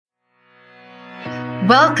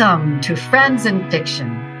Welcome to Friends in Fiction,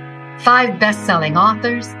 5 best-selling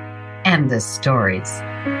authors and the stories.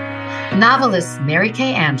 Novelists Mary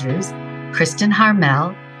Kay Andrews, Kristin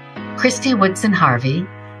Harmel, Christy Woodson Harvey,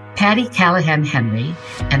 Patty Callahan Henry,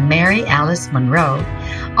 and Mary Alice Monroe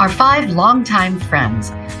are 5 longtime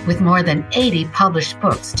friends with more than 80 published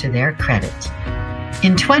books to their credit.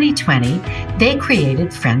 In 2020, they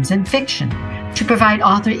created Friends in Fiction to provide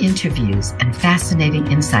author interviews and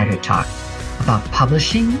fascinating insider talk about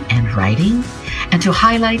publishing and writing, and to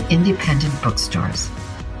highlight independent bookstores.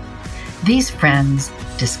 These friends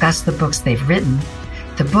discuss the books they've written,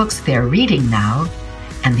 the books they're reading now,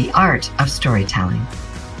 and the art of storytelling.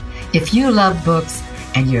 If you love books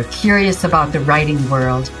and you're curious about the writing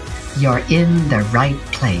world, you're in the right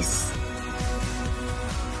place.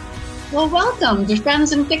 Well, welcome to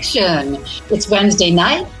Friends in Fiction. It's Wednesday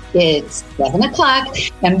night, it's 7 o'clock,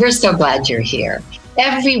 and we're so glad you're here.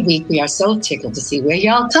 Every week, we are so tickled to see where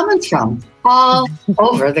y'all coming from all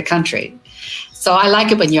over the country. So I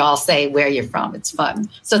like it when you all say where you're from. It's fun.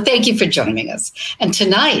 So thank you for joining us. And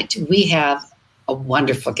tonight, we have a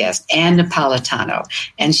wonderful guest, Ann Napolitano,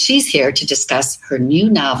 and she's here to discuss her new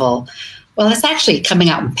novel. Well, it's actually coming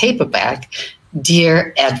out in paperback,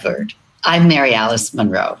 Dear Edward. I'm Mary Alice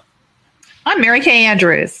Monroe. I'm Mary Kay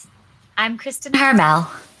Andrews. I'm Kristin Harmel.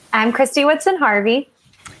 I'm Christy Woodson Harvey.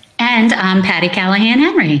 And I'm Patty Callahan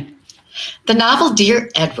Henry. The novel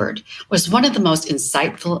Dear Edward was one of the most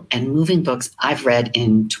insightful and moving books I've read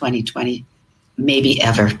in 2020, maybe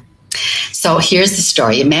ever. So here's the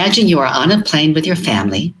story. Imagine you are on a plane with your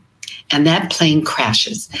family, and that plane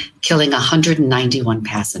crashes, killing 191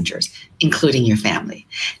 passengers, including your family.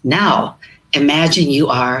 Now, imagine you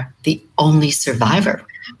are the only survivor.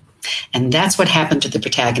 And that's what happened to the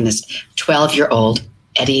protagonist, 12-year-old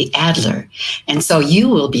Eddie Adler. And so you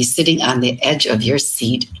will be sitting on the edge of your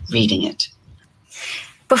seat reading it.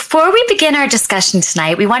 Before we begin our discussion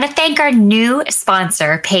tonight, we want to thank our new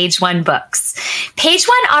sponsor, Page One Books. Page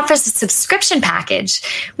One offers a subscription package,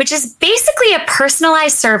 which is basically a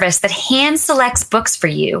personalized service that hand selects books for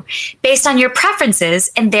you based on your preferences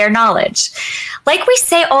and their knowledge. Like we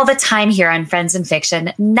say all the time here on Friends in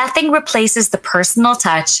Fiction, nothing replaces the personal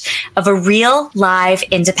touch of a real, live,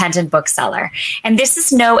 independent bookseller. And this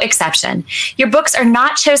is no exception. Your books are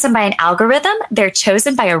not chosen by an algorithm, they're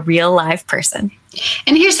chosen by a real, live person.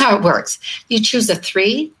 And here's how it works. You choose a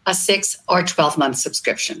 3, a 6, or 12-month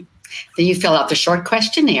subscription. Then you fill out the short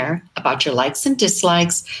questionnaire about your likes and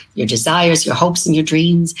dislikes, your desires, your hopes, and your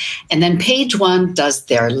dreams. And then Page One does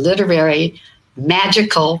their literary,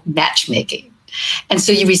 magical matchmaking. And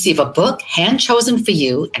so you receive a book hand-chosen for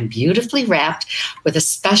you and beautifully wrapped with a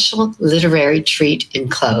special literary treat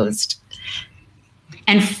enclosed.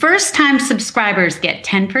 And first-time subscribers get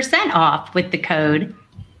 10% off with the code,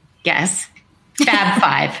 guess,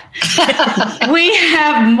 Fab5. We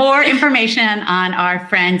have more information on our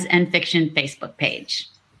Friends and Fiction Facebook page.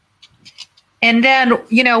 And then,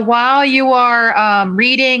 while you are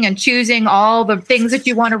reading and choosing all the things that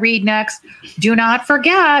you want to read next, do not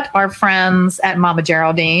forget our friends at Mama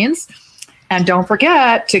Geraldine's. And don't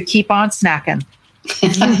forget to keep on snacking.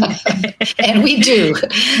 And we do.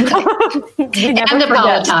 Ann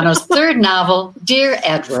Napolitano's third novel, Dear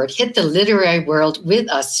Edward, hit the literary world with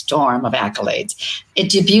a storm of accolades.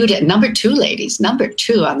 It debuted at number 2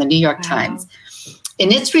 on the New York Times.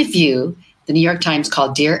 In its review, the New York Times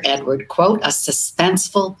called Dear Edward, quote, a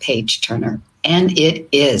suspenseful page-turner. And it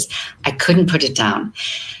is. I couldn't put it down.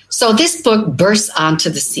 So this book bursts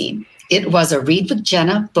onto the scene. It was a Read with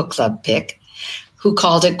Jenna book club pick, who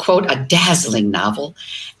called it, quote, a dazzling novel,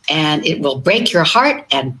 and it will break your heart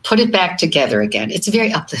and put it back together again. It's a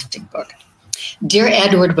very uplifting book. Dear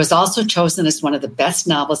Edward was also chosen as one of the best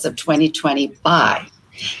novels of 2020 by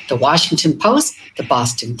The Washington Post, The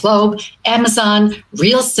Boston Globe, Amazon,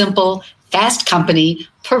 Real Simple, Fast Company,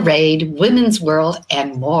 Parade, Women's World,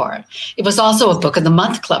 and more. It was also a Book of the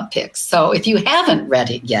Month Club pick. So if you haven't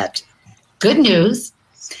read it yet, good news.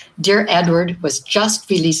 Dear Edward was just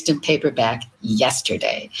released in paperback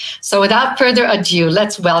yesterday. So without further ado,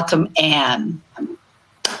 let's welcome Ann. Ann.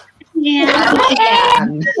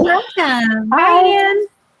 Welcome. Hi, Ann.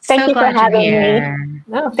 Thank you for having me.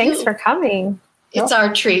 No, thanks for coming. It's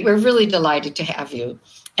our treat. We're really delighted to have you.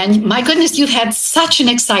 And my goodness, you've had such an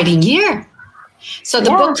exciting year. So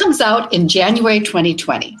the book comes out in January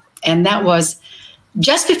 2020, and that was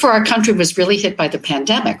just before our country was really hit by the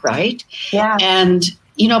pandemic, right? Yeah. And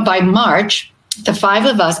by March, the 5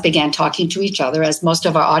 of us began talking to each other, as most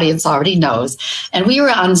of our audience already knows. And we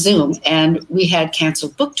were on Zoom, and we had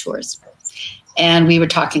canceled book tours. And we were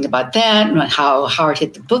talking about that and how hard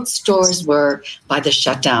hit the bookstores were by the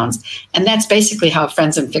shutdowns. And that's basically how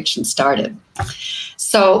Friends in Fiction started.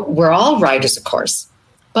 So we're all writers, of course,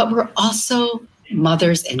 but we're also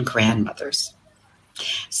mothers and grandmothers.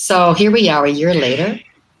 So here we are a year later,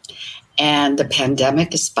 and the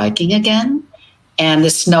pandemic is spiking again, and the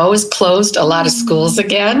snow has closed a lot of schools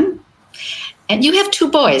again. And you have 2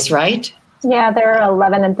 boys, right? Yeah, they're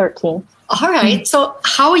 11 and 13. All right. So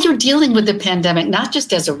how are you dealing with the pandemic, not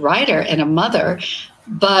just as a writer and a mother,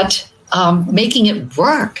 but making it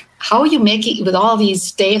work? How are you making it with all these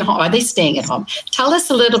staying at home? Are they staying at home? Tell us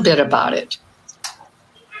a little bit about it.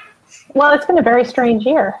 Well, it's been a very strange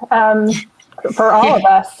year for all of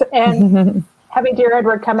us. And having Dear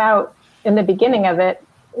Edward come out in the beginning of it,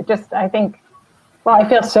 I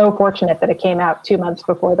feel so fortunate that it came out 2 months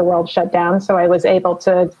before the world shut down. So I was able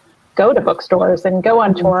to go to bookstores and go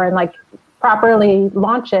on tour and like properly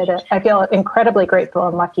launch it. I feel incredibly grateful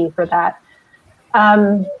and lucky for that.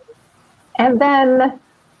 And then,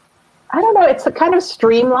 I don't know, it's a kind of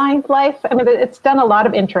streamlined life. I mean, it's done a lot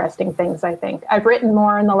of interesting things, I think. I've written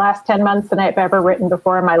more in the last 10 months than I've ever written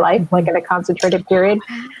before in my life, like in a concentrated period.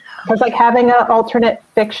 Because like having an alternate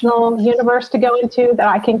fictional universe to go into that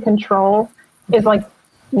I can control is like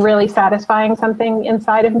really satisfying something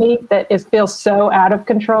inside of me that feels so out of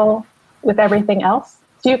control with everything else.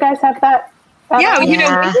 Do you guys have that? Yeah,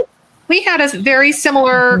 we had a very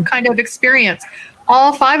similar kind of experience.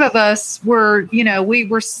 All 5 of us were, we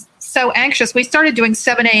were so anxious. We started doing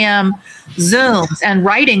 7 a.m. Zooms and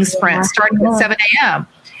writing sprints starting at 7 a.m.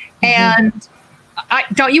 And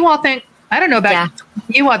don't you all think, I don't know about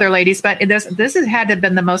you other ladies, but this has had to have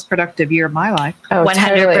been the most productive year of my life. Oh,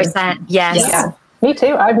 100%. Yes. Yeah. Me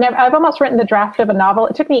too. I've almost written the draft of a novel.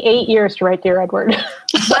 It took me 8 years to write Dear Edward.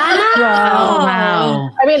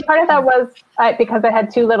 Wow. I mean, part of that was because I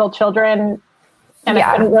had 2 little children and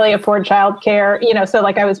I couldn't really afford childcare, so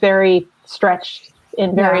like I was very stretched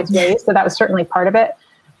in various ways. So that was certainly part of it.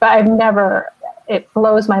 But it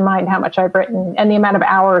blows my mind how much I've written and the amount of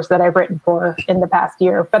hours that I've written for in the past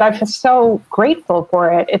year. But I'm just so grateful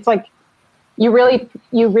for it. It's like, you really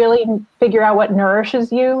figure out what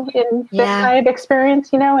nourishes you in this kind of experience,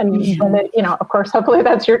 and of course, hopefully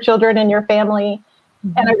that's your children and your family.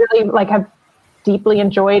 And I really have deeply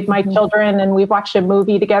enjoyed my children, and we've watched a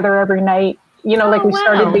movie together every night. We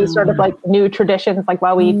started these sort of like new traditions, like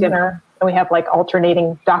while we eat dinner, and we have like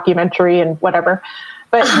alternating documentary and whatever.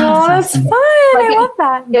 But that's fun. I love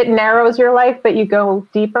that. It narrows your life, but you go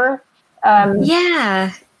deeper. And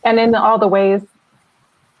in all the ways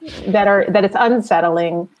that it's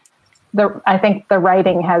unsettling, I think the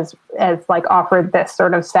writing has like offered this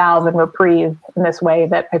sort of salve and reprieve in this way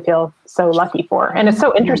that I feel so lucky for. And it's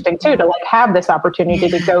so interesting too to like have this opportunity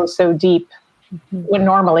to go so deep when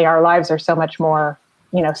normally our lives are so much more,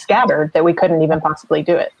 scattered that we couldn't even possibly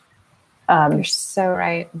do it. You're so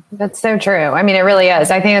right. That's so true. I mean, it really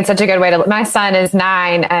is. I think it's such a good way to. My son is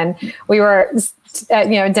 9, and we were at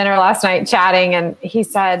dinner last night chatting, and he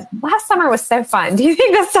said, "Last summer was so fun. Do you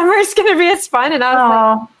think this summer is going to be as fun?" And I was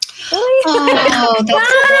like, really? Oh,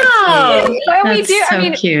 But we do. So I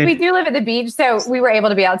mean, cute. we do live at the beach, so we were able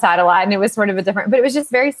to be outside a lot, and it was sort of a different. But it was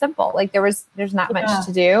just very simple. Like there's not much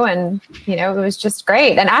to do, and it was just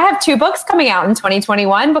great. And I have 2 books coming out in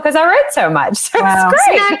 2021 because I wrote so much. So it's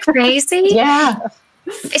great. Isn't that crazy? Yeah.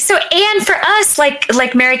 So, and for us,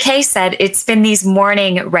 like Mary Kay said, it's been these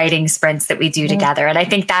morning writing sprints that we do together. And I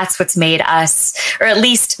think that's what's made us, or at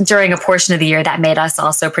least during a portion of the year, that made us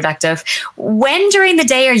also productive. When during the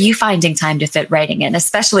day are you finding time to fit writing in,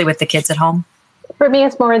 especially with the kids at home? For me,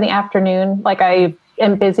 it's more in the afternoon. Like I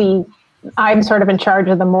am busy. I'm sort of in charge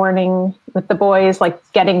of the morning with the boys, like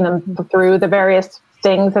getting them through the various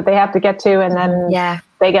things that they have to get to. And then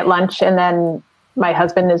they get lunch, and then my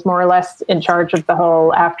husband is more or less in charge of the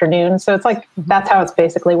whole afternoon. So it's like, that's how it's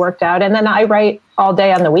basically worked out. And then I write all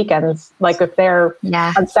day on the weekends. Like if they're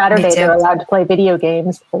on Saturday, they're allowed to play video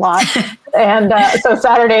games a lot. And so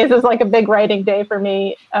Saturdays is like a big writing day for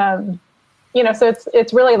me. So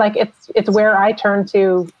it's really like, it's where I turn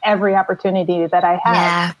to every opportunity that I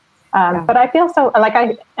have. But I feel so like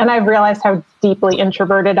I've realized how deeply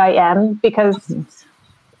introverted I am because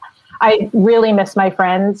I really miss my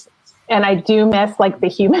friends. And I do miss like the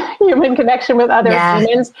human connection with other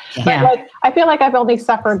humans. But like, I feel like I've only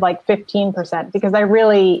suffered like 15% because I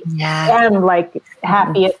really am like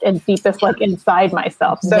happy and deepest like inside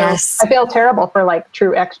myself. So I feel terrible for like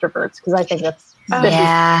true extroverts because I think that's but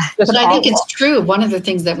I think it's true. One of the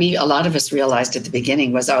things that a lot of us realized at the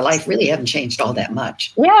beginning was our life really hadn't changed all that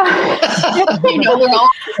much. Yeah. We're all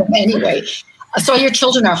anyway. So your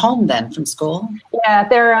children are home then from school? Yeah,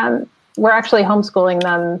 they're we're actually homeschooling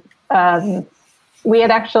them. We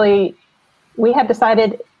had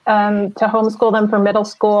decided to homeschool them for middle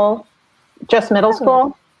school, just middle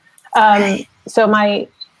school. So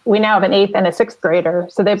we now have an 8th and a 6th grader.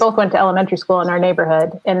 So they both went to elementary school in our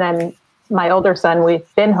neighborhood. And then my older son,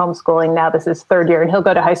 we've been homeschooling now. This is 3rd year, and he'll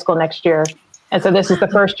go to high school next year. And so this is the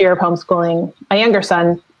 1st year of homeschooling. My younger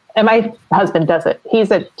son, and my husband does it. He's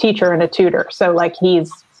a teacher and a tutor. So like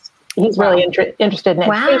he's really interested in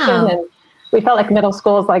education. And we felt like middle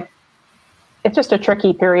school is like, it's just a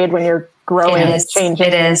tricky period when you're growing and changing.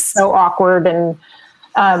 It is so awkward, and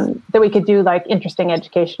that we could do like interesting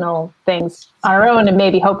educational things on our own and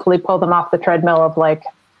maybe hopefully pull them off the treadmill of like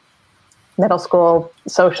middle school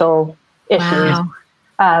social issues.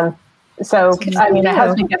 Wow. So, I mean, my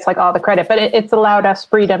husband gets like all the credit, but it's allowed us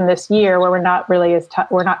freedom this year where we're not really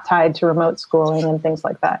we're not tied to remote schooling and things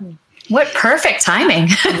like that. What perfect timing.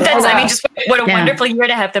 What a wonderful year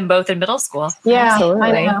to have them both in middle school. Yeah, absolutely.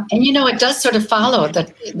 I know. And it does sort of follow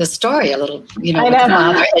the story a little, the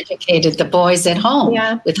father educated the boys at home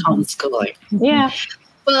with homeschooling. Yeah.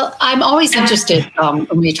 Well, I'm always interested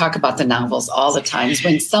when we talk about the novels all the times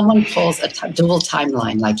when someone pulls a dual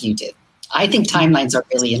timeline like you did. I think timelines are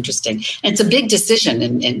really interesting. And it's a big decision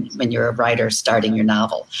in when you're a writer starting your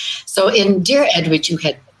novel. So in Dear Edward, you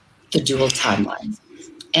had the dual timelines.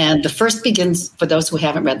 And the first begins, for those who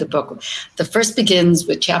haven't read the book, the first begins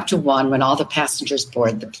with chapter 1 when all the passengers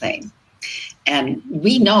board the plane. And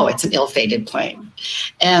we know it's an ill-fated plane.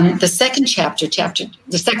 And the second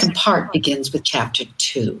the second part begins with chapter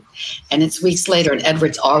 2. And it's weeks later, and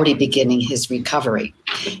Edward's already beginning his recovery.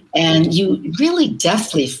 And you really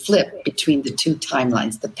deftly flip between the two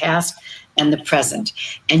timelines, the past and the present.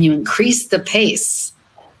 And you increase the pace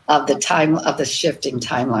of the shifting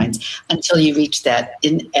timelines until you reach that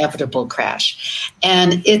inevitable crash.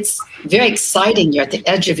 And it's very exciting. You're at the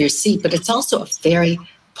edge of your seat, but it's also a very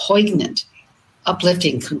poignant,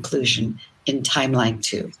 uplifting conclusion in timeline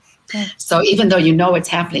 2. Okay. So even though you know it's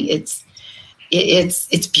happening, it's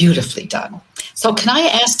beautifully done. So can I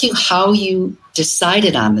ask you how you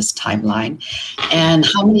decided on this timeline, and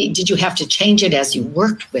how many did you have to change it as you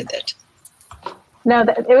worked with it? No,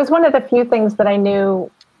 it was one of the few things that I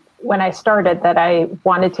knew when I started that I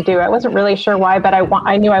wanted to do. I wasn't really sure why, but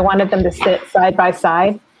I knew I wanted them to sit side by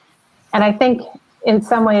side. And I think in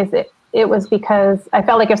some ways it was because I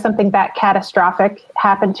felt like if something that catastrophic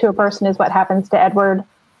happened to a person is what happens to Edward,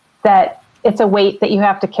 that it's a weight that you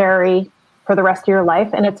have to carry for the rest of your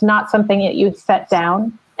life. And it's not something that you set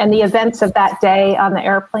down. And the events of that day on the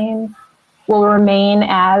airplane will remain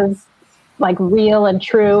as like real and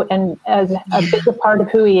true and as a big part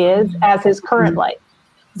of who he is as his current life.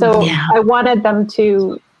 So I wanted them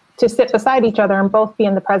to sit beside each other and both be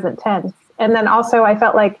in the present tense. And then also I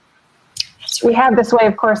felt like we have this way,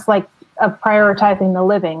 of course, like of prioritizing the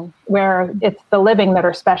living, where it's the living that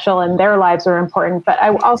are special and their lives are important. But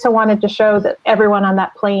I also wanted to show that everyone on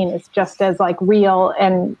that plane is just as like real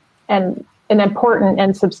and important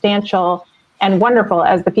and substantial and wonderful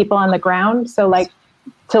as the people on the ground. So like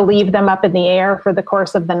to leave them up in the air for the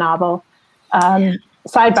course of the novel,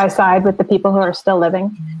 side by side with the people who are still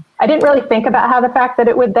living. I didn't really think about how the fact that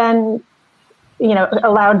it would then,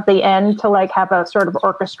 allowed the end to like have a sort of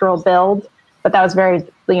orchestral build, but that was very,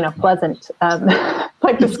 pleasant,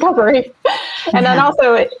 like discovery. And then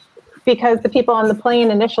also because the people on the plane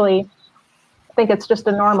initially think it's just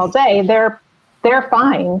a normal day, they're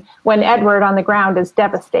fine when Edward on the ground is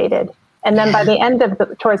devastated. And then by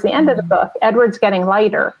towards the end of the book, Edward's getting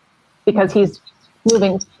lighter because he's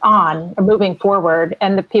moving forward,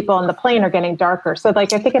 and the people on the plane are getting darker. So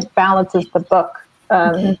like, I think it balances the book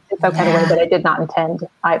in some kind of way that I did not intend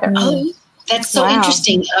either. Oh, that's so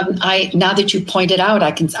interesting. Now that you pointed out,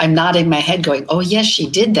 I'm nodding my head going, oh yes, she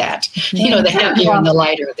did that. The happier and the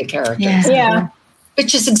lighter of the characters. Yeah.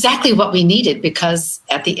 Which is exactly what we needed, because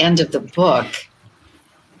at the end of the book,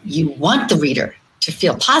 you want the reader to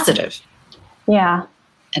feel positive. Yeah.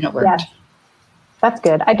 And it worked. Yeah. That's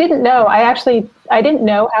good. I didn't know. I didn't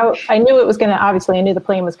know how. I knew it was going to, obviously I knew the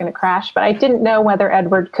plane was going to crash, but I didn't know whether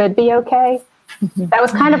Edward could be okay. Mm-hmm. That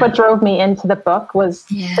was kind of what drove me into the book.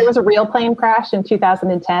 There was a real plane crash in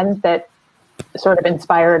 2010 that sort of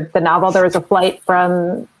inspired the novel. There was a flight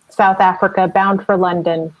from South Africa bound for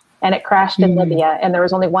London, and it crashed in Libya, and there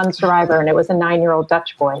was only one survivor, and it was a 9-year-old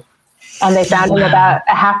Dutch boy. And they found him about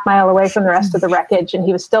a half mile away from the rest of the wreckage, and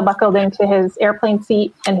he was still buckled into his airplane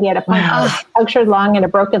seat, and he had a punctured lung and a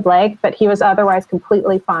broken leg, but he was otherwise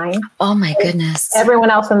completely fine. Oh my goodness. Everyone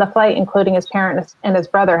else in the flight, including his parents and his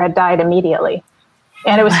brother, had died immediately.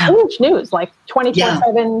 And it was huge news, like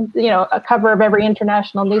 24/7, a cover of every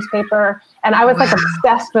international newspaper. And I was like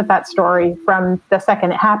obsessed with that story from the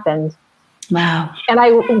second it happened. Wow. And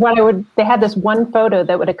they had this one photo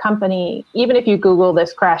that would accompany, even if you Google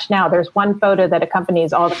this crash now, there's one photo that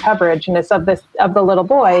accompanies all the coverage, and it's of the little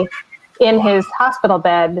boy in his hospital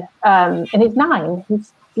bed. And he's 9.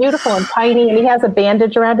 He's beautiful and tiny, and he has a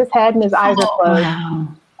bandage around his head and his eyes are closed. Wow.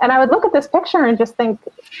 And I would look at this picture and just think,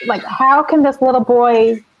 like, how can this little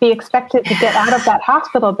boy be expected to get out of that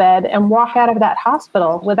hospital bed and walk out of that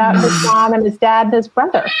hospital without his mom and his dad and his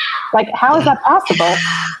brother? Like, how is that possible?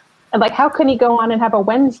 And like, how can he go on and have a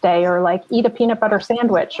Wednesday or like eat a peanut butter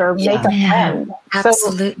sandwich or make a friend?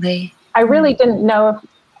 Absolutely. So I really didn't know if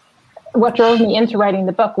what drove me into writing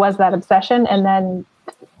the book was that obsession, and then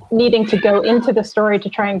needing to go into the story to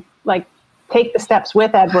try and like take the steps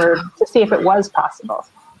with Edward to see if it was possible.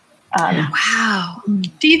 Wow.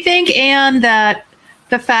 Do you think, Anne, that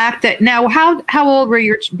the fact that now, how old were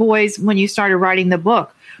your boys when you started writing the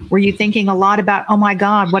book? Were you thinking a lot about, oh my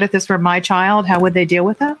God, what if this were my child? How would they deal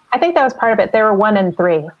with it? I think that was part of it. They were 1 and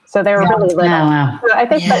 3, so they were really little. Wow. So I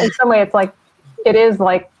think that in some way it is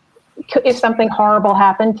like, if something horrible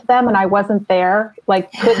happened to them and I wasn't there,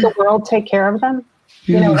 like, could the world take care of them?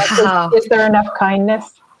 Is there enough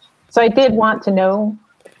kindness? So I did want to know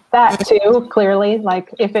that too, clearly. Like,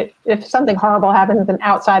 if something horrible happens and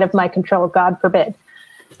outside of my control, God forbid,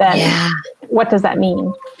 then what does that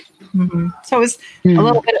mean? Mm-hmm. So it was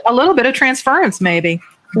a little bit of transference, maybe.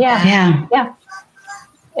 Yeah.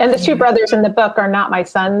 And the 2 brothers in the book are not my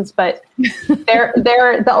sons, but they're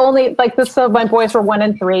the only, like, my boys were 1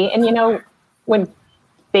 and 3, and when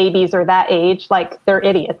babies are that age, like, they're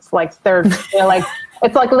idiots. Like, they're like,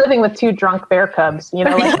 it's like living with 2 drunk bear cubs, like,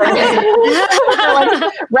 they're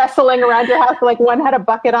like wrestling around your house. Like, one had a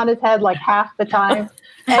bucket on his head like half the time.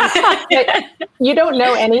 And you don't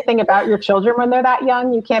know anything about your children when they're that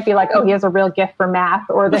young. You can't be like, oh, he has a real gift for math,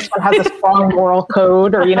 or this one has a strong moral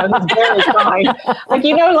code, or, he's very kind. Like,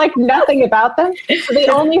 like nothing about them. So the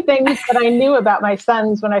only thing that I knew about my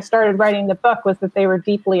sons when I started writing the book was that they were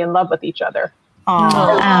deeply in love with each other.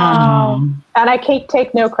 And I can't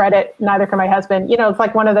take no credit, neither can my husband. It's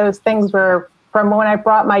like one of those things where from when I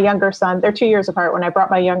brought my younger son, they're 2 years apart, when I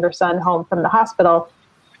brought my younger son home from the hospital,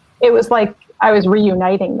 it was like I was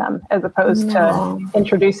reuniting them as opposed to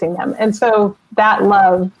introducing them. And so that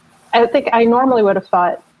love, I think I normally would have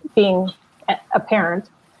thought, being a parent,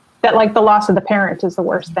 that like the loss of the parent is the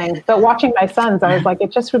worst thing. But watching my sons, I was like,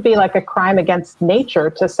 it just would be like a crime against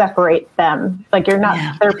nature to separate them. Like, you're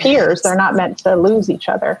not, they're peers. They're not meant to lose each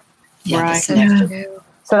other. Right. So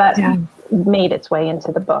that made its way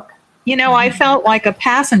into the book. I felt like a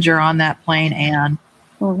passenger on that plane, Anne.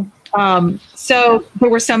 So there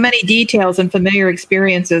were so many details and familiar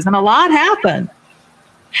experiences, and a lot happened.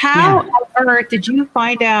 How on earth did you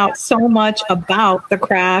find out so much about the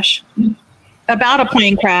crash, about a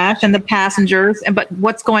plane crash and the passengers, but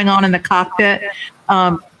what's going on in the cockpit?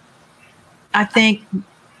 I think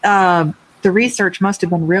the research must have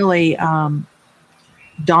been really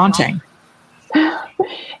daunting.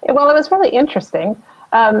 Well, it was really interesting.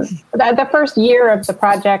 The first year of the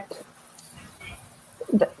project,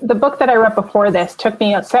 the book that I wrote before this took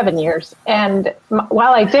me 7 years. And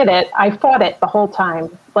while I did it, I fought it the whole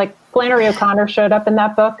time. Like, Flannery O'Connor showed up in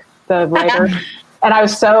that book, the writer. And I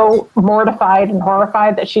was so mortified and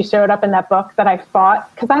horrified that she showed up in that book that I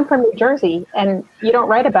fought, because I'm from New Jersey and you don't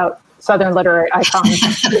write about Southern literary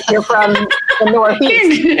icons. You're from the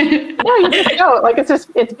Northeast. No, you just don't. Like,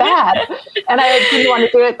 it's bad. And I didn't want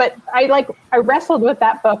to do it, but I wrestled with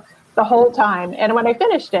that book the whole time. And when I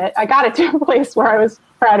finished it, I got it to a place where I was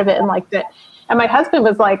proud of it and liked it. And my husband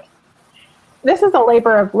was like, this is a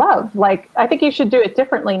labor of love. Like, I think you should do it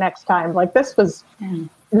differently next time. Like, this was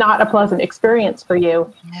not a pleasant experience for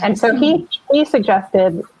you. And so he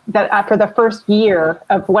suggested that after the first year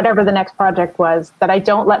of whatever the next project was, that I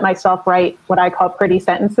don't let myself write what I call pretty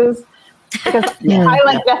sentences. Because I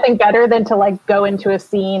like nothing better than to like go into a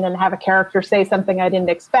scene and have a character say something I didn't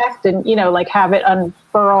expect, and like have it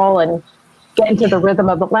unfurl and get into the rhythm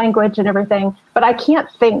of the language and everything. But I can't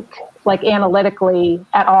think like analytically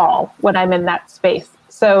at all when I'm in that space.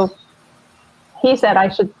 So he said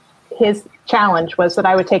his challenge was that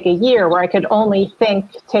I would take a year where I could only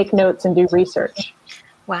think, take notes, and do research.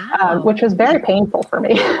 Wow. Which was very painful for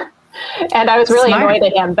me. And I was really annoyed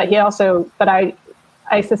at him, but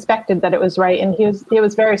I suspected that it was right, and he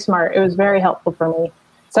was very smart. It was very helpful for me.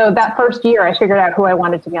 So that first year, I figured out who I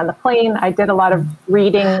wanted to be on the plane. I did a lot of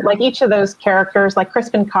reading, like each of those characters, like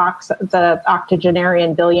Crispin Cox, the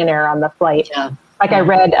octogenarian billionaire on the flight. Like I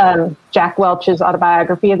read Jack Welch's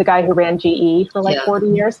autobiography of the guy who ran GE for 40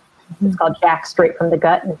 years. It's called Jack Straight from the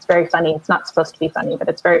Gut, and it's very funny. It's not supposed to be funny, but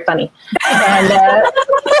it's very funny. And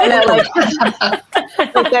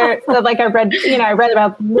I read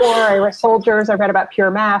about war. I read soldiers. I read about pure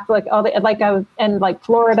math. Florida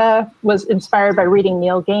was inspired by reading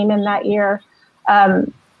Neil Gaiman that year.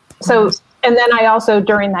 And then I also,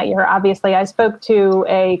 during that year, obviously, I spoke to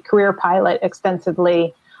a career pilot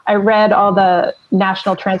extensively. I read all the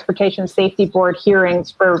National Transportation Safety Board hearings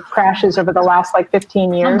for crashes over the last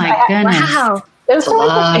 15 years. Oh my goodness. Wow. It was so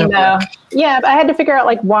interesting though. Yeah, but I had to figure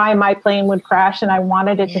out why my plane would crash, and I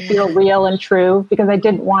wanted it to feel real and true because I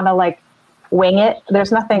didn't want to wing it.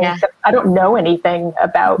 There's nothing, I don't know anything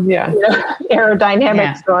about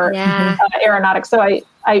aerodynamics or aeronautics. So it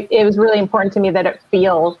was really important to me that it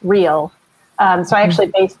feel real. So I actually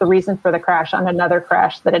based the reason for the crash on another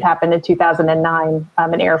crash that had happened in 2009,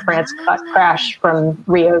 an Air France crash from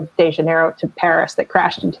Rio de Janeiro to Paris that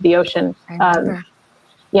crashed into the ocean.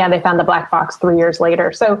 They found the black box 3 years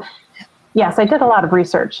later. So yes, I did a lot of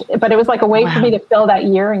research, but it was a way for me to fill that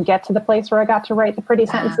year and get to the place where I got to write the pretty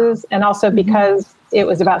sentences. And also because it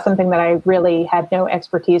was about something that I really had no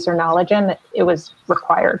expertise or knowledge in, it was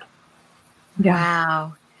required.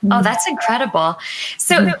 Wow. Oh, that's incredible.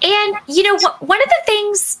 So, and one of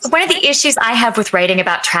the issues I have with writing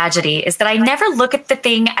about tragedy is that I never look at the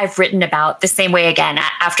thing I've written about the same way again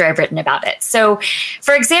after I've written about it. So,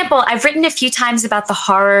 for example, I've written a few times about the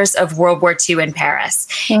horrors of World War II in Paris,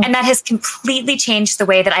 and that has completely changed the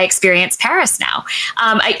way that I experience Paris now.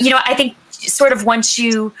 I think sort of once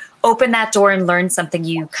you open that door and learn something,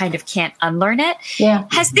 you kind of can't unlearn it. Yeah.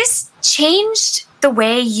 Has this changed the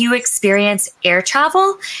way you experience air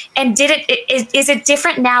travel? And is it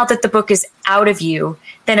different now that the book is out of you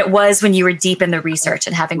than it was when you were deep in the research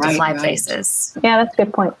and having to fly places? Yeah, that's a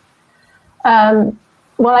good point.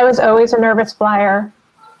 Well, I was always a nervous flyer.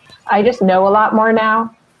 I just know a lot more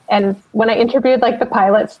now. And when I interviewed the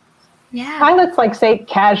pilots, pilots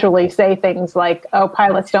casually say things like, oh,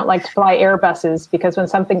 pilots don't like to fly Airbuses because when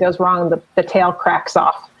something goes wrong, the tail cracks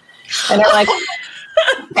off. And they're like,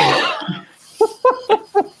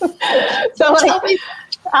 so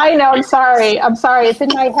I know, I'm sorry. It's in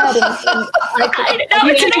my head.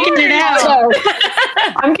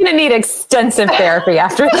 I'm going to need extensive therapy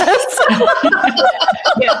after this.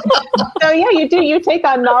 So you take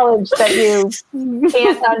on knowledge that you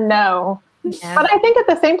can't unknow. Yeah. But I think at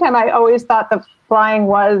the same time, I always thought the flying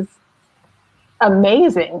was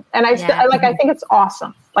amazing. And I think it's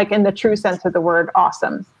awesome, in the true sense of the word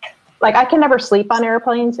awesome. I can never sleep on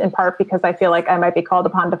airplanes, in part because I feel like I might be called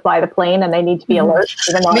upon to fly the plane and they need to be alert.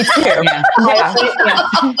 Me too.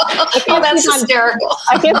 That's hysterical.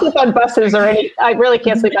 I can't sleep on buses I really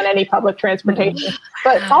can't sleep on any public transportation.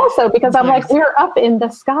 But also because I'm we're up in the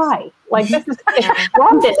sky. This is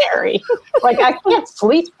extraordinary. I can't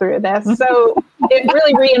sleep through this. So it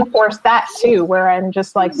really reinforced that too, where I'm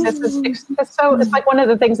just it's one of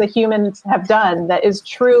the things that humans have done that is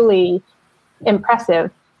truly impressive.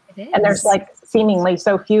 And there's seemingly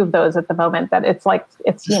so few of those at the moment that it's you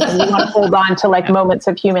want to hold on to moments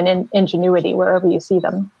of human ingenuity wherever you see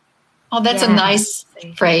them. Oh, that's a nice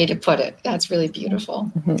way to put it. That's really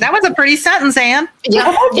beautiful. Mm-hmm. That was a pretty sentence, Anne.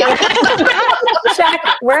 Yeah. Jack,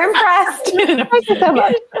 we're impressed. Thank you so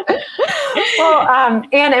much. Well,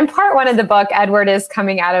 and in part one of the book, Edward is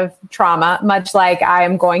coming out of trauma, much like I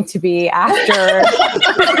am going to be after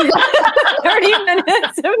 30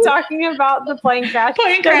 minutes of talking about the plane crash.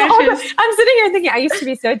 Plane crashes. I'm sitting here thinking I used to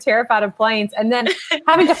be so terrified of planes, and then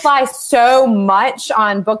having to fly so much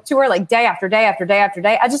on book tour, day after day after day after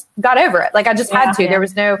day, I just got over it. I just had to. There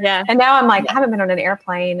was no, and now I'm I haven't been on an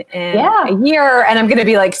airplane in a year, and I'm going to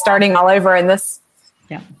be starting all over. And this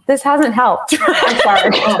hasn't helped. I'm sorry.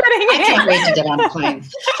 I can't wait to get on a plane.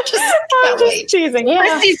 I'm just teasing.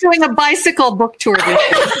 Christy's doing a bicycle book tour this year.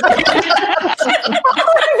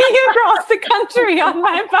 Me across the country on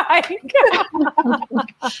my bike.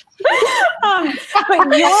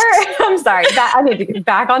 I'm sorry. I need to get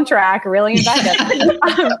back on track, really and back up.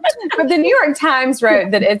 But the New York Times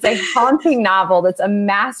wrote that it's a haunting novel that's a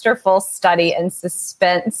masterful study in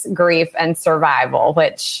suspense, grief, and survival,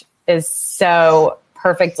 which is so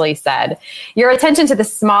perfectly said. Your attention to the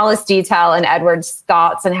smallest detail in Edward's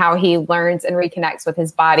thoughts and how he learns and reconnects with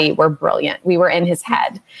his body were brilliant. We were in his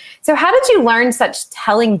head. So how did you learn such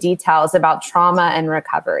telling details about trauma and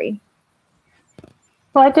recovery?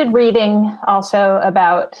 Well, I did reading also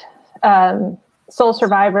about soul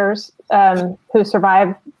survivors who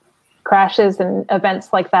survive crashes and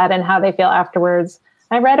events like that and how they feel afterwards.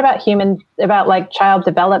 I read about child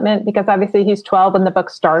development because obviously he's 12 when the book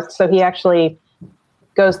starts. So he actually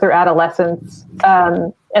goes through adolescence,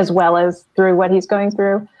 as well as through what he's going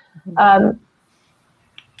through.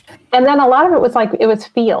 And then a lot of it was like, it was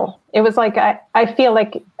like, I feel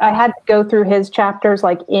like I had to go through his chapters,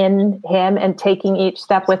 like in him and taking each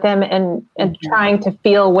step with him and trying to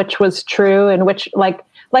feel which was true and which, like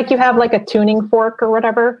you have like a tuning fork or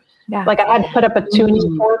whatever. Yeah. Like I had to put up a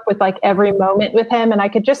tuning fork with like every moment with him, and I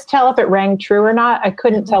could just tell if it rang true or not. I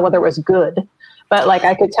couldn't tell whether it was good, but like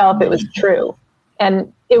I could tell if it was true.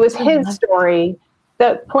 And it was his story.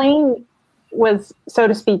 The plane was, so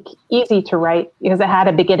to speak, easy to write because it had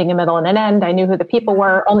a beginning, a middle, and an end. I knew who the people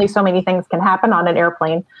were. Only so many things can happen on an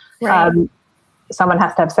airplane. Right. Someone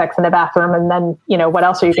has to have sex in the bathroom, and then, you know, what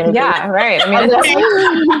else are you going to do? Yeah, right. I mean,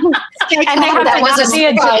 and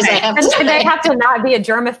they have to not be a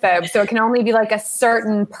germaphobe, so it can only be like a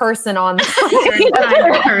certain person on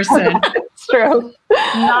the person. It's true.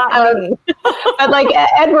 Not me. But like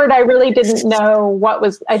Edward, I really didn't know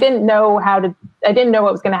I didn't know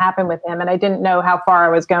what was going to happen with him, and I didn't know how far I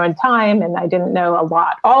was going in time, and I didn't know a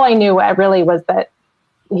lot. All I knew really was that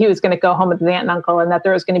he was going to go home with his aunt and uncle, and that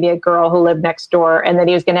there was going to be a girl who lived next door, and that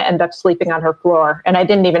he was going to end up sleeping on her floor. And I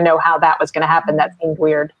didn't even know how that was going to happen. That seemed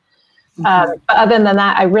weird. But other than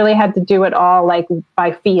that, I really had to do it all like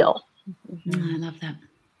by feel. I love that.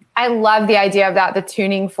 I love the idea of that, the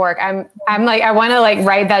tuning fork. I'm like, I want to like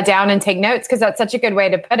write that down and take notes because that's such a good way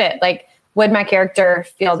to put it. Like, would my character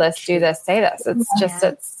feel this, do this, say this?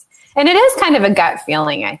 And it is kind of a gut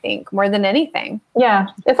feeling, I think, more than anything. Yeah.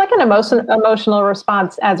 It's like an emotional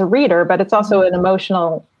response as a reader, but it's also an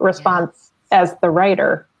emotional response as the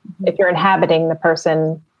writer. If you're inhabiting the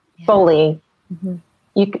person fully,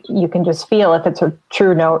 you can just feel if it's a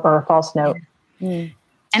true note or a false note. And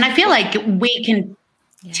I feel like we can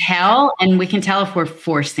tell, and we can tell if we're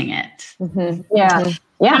forcing it. Yeah.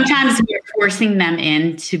 Sometimes we're forcing them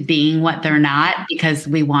into being what they're not because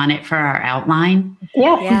we want it for our outline.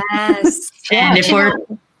 Yes. And if we're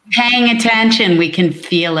paying attention, we can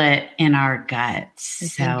feel it in our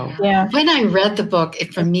guts. So when I read the book,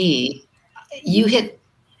 for me, you hit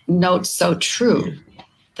notes so true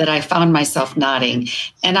that I found myself nodding.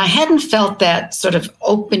 And I hadn't felt that sort of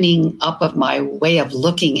opening up of my way of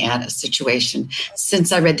looking at a situation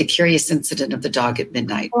since I read The Curious Incident of the Dog at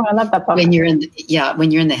Midnight. Oh, I love that book. When you're in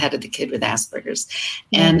the head of the kid with Asperger's.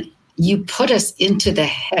 And you put us into the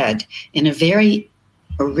head in a very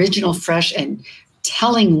original, fresh, and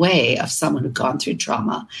telling way of someone who'd gone through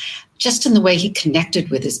trauma, just in the way he connected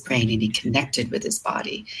with his brain and he connected with his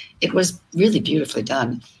body. It was really beautifully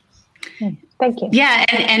done. Thank you. Yeah,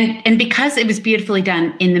 and because it was beautifully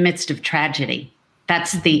done in the midst of tragedy,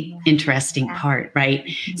 that's the interesting part, right?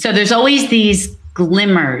 So there's always these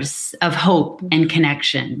glimmers of hope and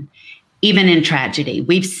connection, even in tragedy.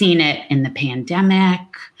 We've seen it in the pandemic.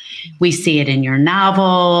 We see it in your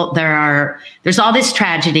novel. There's all this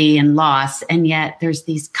tragedy and loss, and yet there's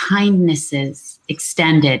these kindnesses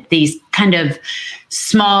extended, these kind of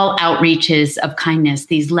small outreaches of kindness,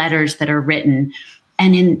 these letters that are written.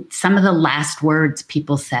 And in some of the last words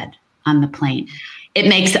people said on the plane, it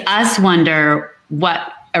makes us wonder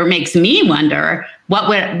makes me wonder what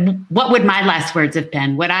would my last words have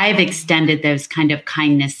been? Would I have extended those kind of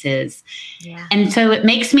kindnesses? Yeah. And so it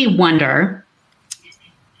makes me wonder,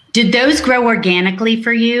 did those grow organically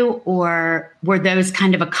for you, or were those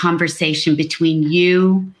kind of a conversation between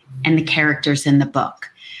you and the characters in the book?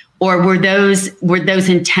 Or were those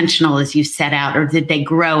intentional as you set out, or did they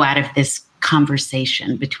grow out of this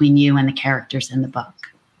conversation between you and the characters in the book?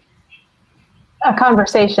 A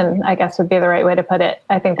conversation, I guess, would be the right way to put it.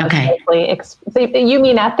 I think that's you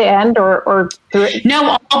mean at the end or through it?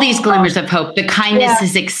 No, all these glimmers of hope. The kindness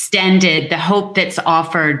is extended, the hope that's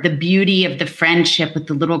offered, the beauty of the friendship with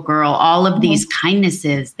the little girl, all of these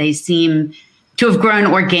kindnesses, they seem to have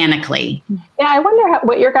grown organically. Yeah, I wonder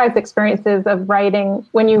what your guys' experience is of writing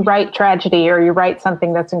when you write tragedy or you write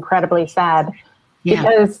something that's incredibly sad. Yeah.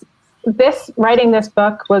 Because writing this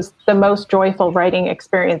book was the most joyful writing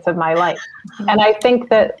experience of my life. And I think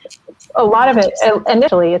that a lot of it,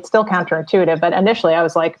 initially, it's still counterintuitive, but initially I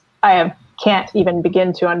was like, can't even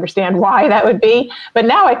begin to understand why that would be. But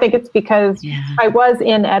now I think it's because I was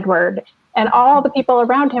in Edward, and all the people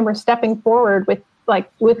around him were stepping forward with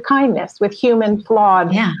kindness, with human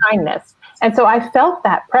flawed kindness. And so I felt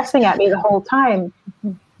that pressing at me the whole time.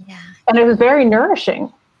 Yeah. And it was very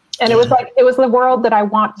nourishing. And it was the world that I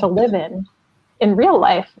want to live in real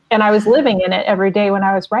life. And I was living in it every day when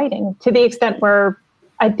I was writing, to the extent where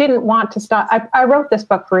I didn't want to stop. I wrote this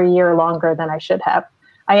book for a year longer than I should have.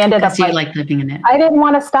 I ended up like living in it. I didn't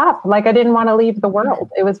want to stop. I didn't want to leave the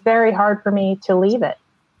world. It was very hard for me to leave it.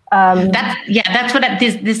 That's what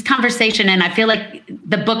this conversation, and I feel like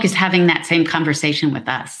the book is having that same conversation with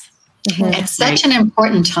us. Mm-hmm. It's such an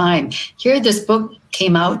important time. Here, this book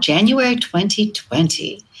came out January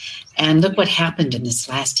 2020, and look what happened in this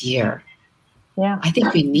last year. Yeah, I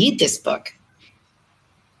think we need this book.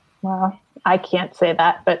 Well, I can't say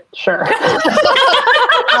that, but sure.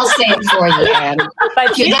 I'll say it for you, Anne.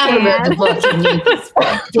 But you haven't read the book, you need this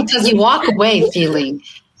book, because you walk away feeling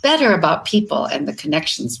better about people and the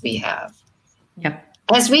connections we have. Yep.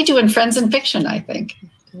 As we do in Friends in Fiction, I think.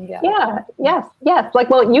 Yes. Like,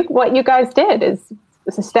 well, what you guys did is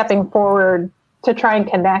stepping forward to try and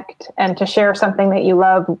connect and to share something that you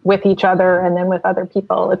love with each other and then with other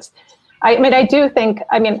people.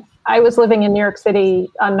 I was living in New York City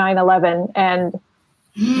on 9/11, and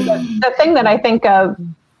the thing that I think of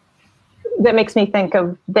that makes me think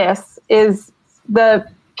of this is the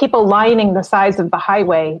people lining the sides of the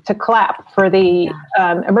highway to clap for the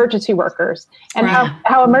emergency workers, and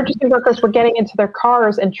how emergency workers were getting into their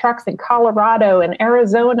cars and trucks in Colorado and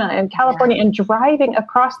Arizona and California and driving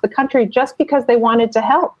across the country just because they wanted to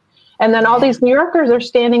help. And then all these New Yorkers are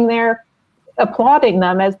standing there applauding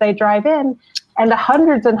them as they drive in. And the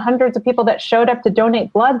hundreds and hundreds of people that showed up to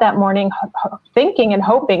donate blood that morning, thinking and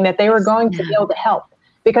hoping that they were going to be able to help.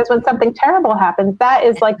 Because when something terrible happens, that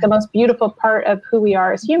is like the most beautiful part of who we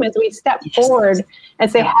are as humans. We step forward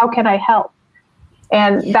and say, how can I help?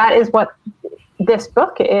 And that is what this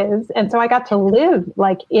book is. And so I got to live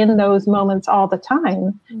like in those moments all the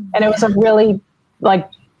time. And it was a really like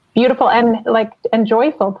beautiful and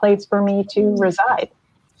joyful place for me to reside.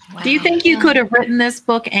 Wow. Do you think you could have written this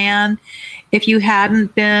book, Anne, if you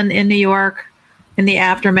hadn't been in New York in the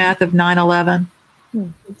aftermath of 9/11?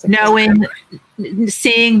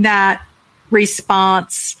 Seeing that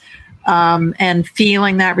response and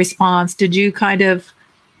feeling that response, did you kind of,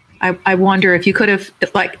 I wonder if you could have,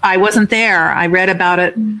 like, I wasn't there. I read about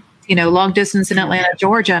it, long distance in Atlanta,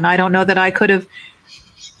 Georgia, and I don't know that I could have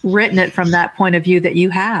written it from that point of view that you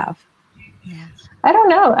have. Yeah. I don't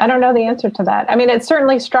know. I don't know the answer to that. I mean, it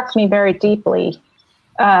certainly struck me very deeply,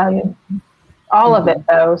 all of it,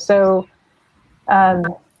 though. So,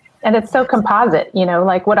 and it's so composite,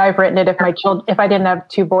 like what I've written it, if I didn't have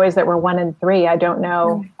two boys that were 1 and 3, I don't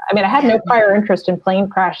know. I mean, I had no prior interest in plane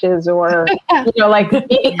crashes or,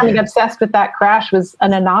 becoming obsessed with that crash was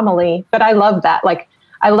an anomaly, but I love that. Like,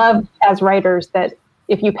 I love as writers that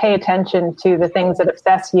if you pay attention to the things that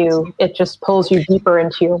obsess you, it just pulls you deeper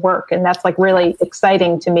into your work. And that's like really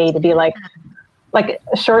exciting to me to be like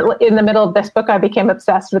shortly in the middle of this book, I became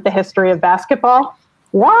obsessed with the history of basketball.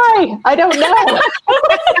 Why? I don't know.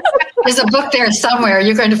 There's a book there somewhere.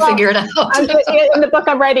 You're going to figure it out. In the book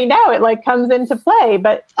I'm writing now, it comes into play,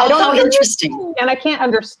 but I don't know. Interesting. And I can't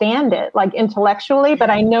understand it intellectually, but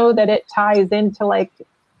I know that it ties into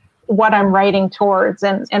what I'm writing towards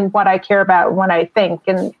and what I care about when I think.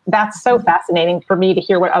 And that's so fascinating for me to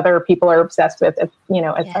hear what other people are obsessed with, et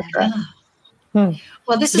cetera.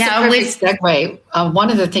 Well, this is a perfect segue. One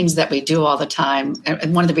of the things that we do all the time,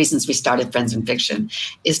 and one of the reasons we started Friends in Fiction,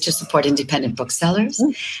 is to support independent booksellers.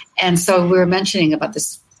 And so we were mentioning about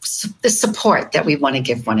this support that we want to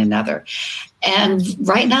give one another. And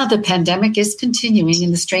right now, the pandemic is continuing,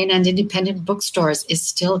 and the strain on independent bookstores is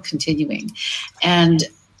still continuing. And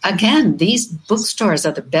again, these bookstores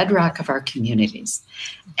are the bedrock of our communities.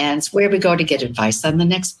 And it's where we go to get advice on the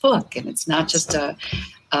next book. And it's not just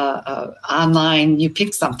online, you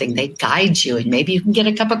pick something, they guide you, and maybe you can get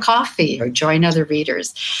a cup of coffee or join other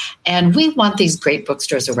readers. And we want these great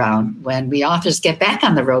bookstores around when we authors get back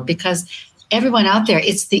on the road, because everyone out there,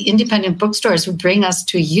 it's the independent bookstores who bring us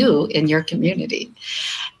to you in your community.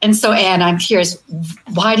 And so, Anne, I'm curious,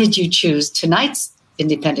 why did you choose tonight's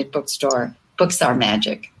independent bookstore, Books Are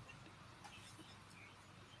Magic?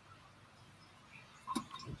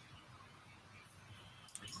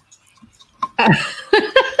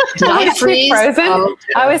 Did I freeze? Frozen? Oh,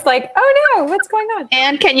 I was like, "Oh no, what's going on?"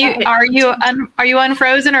 And can you are you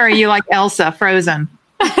unfrozen, or are you like Elsa, frozen?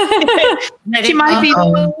 She might be.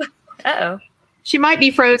 She might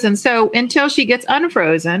be frozen. So until she gets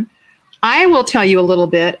unfrozen, I will tell you a little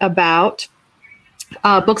bit about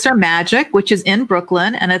Books Are Magic, which is in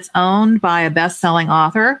Brooklyn, and it's owned by a best-selling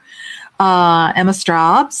author, Emma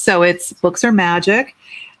Straub. So it's Books Are Magic.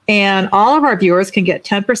 And all of our viewers can get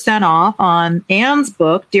 10% off on Anne's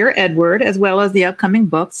book, Dear Edward, as well as the upcoming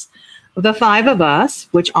books of The Five of Us,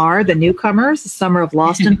 which are The Newcomers, The Summer of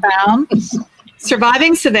Lost and Found,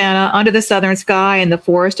 Surviving Savannah, Under the Southern Sky, and The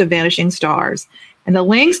Forest of Vanishing Stars. And the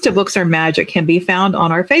links to Books Are Magic can be found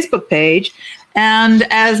on our Facebook page. And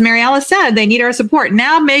as Mary Alice said, they need our support.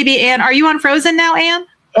 Now, maybe, Anne, are you unfrozen now, Anne?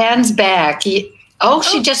 Anne's back. Oh,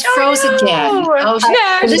 she just froze again. Oh,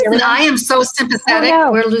 listen, I am so sympathetic. Oh,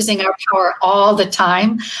 no. We're losing our power all the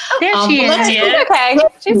time. There she is. Okay.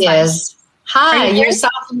 She's Hi, you're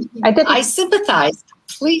soft. I sympathize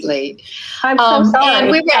completely. I'm so sorry.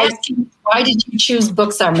 And we were asking, why did you choose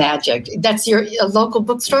Books Are Magic? That's a local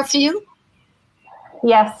bookstore for you?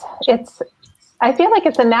 Yes, I feel like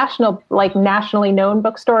it's a nationally known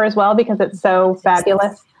bookstore as well because it's so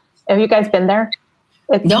fabulous. Have you guys been there?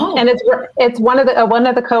 No. And it's one of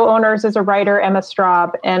the co-owners is a writer, Emma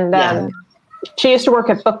Straub, and she used to work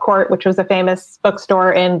at Book Court, which was a famous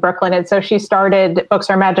bookstore in Brooklyn. And so she started Books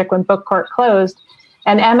Are Magic when Book Court closed.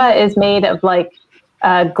 And Emma is made of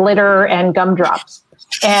glitter and gumdrops.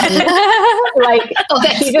 And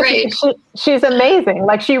she's amazing.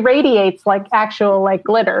 Like she radiates like actual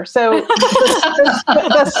glitter. So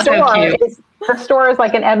the store is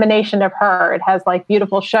like an emanation of her. It has like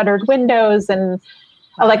beautiful shuttered windows and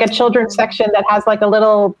like a children's section that has like a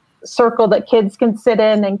little circle that kids can sit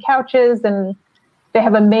in and couches, and they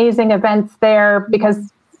have amazing events there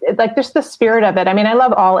because there's the spirit of it. I mean, I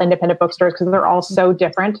love all independent bookstores because they're all so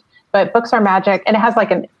different, but Books Are Magic, and it has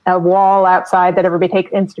like a wall outside that everybody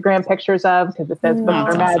takes Instagram pictures of because it says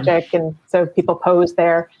Books Are Magic, and so people pose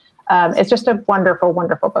there. It's just a wonderful,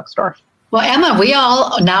 wonderful bookstore. Well, Emma, we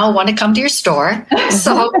all now want to come to your store,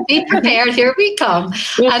 so be prepared. Here we come.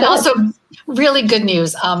 And also, really good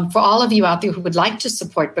news for all of you out there who would like to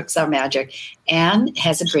support Books Are Magic. Anne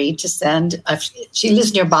has agreed to send, she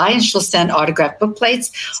lives nearby, and she'll send autographed book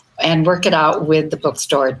plates and work it out with the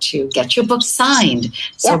bookstore to get your book signed.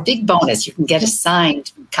 So big bonus, you can get a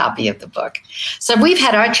signed copy of the book. So we've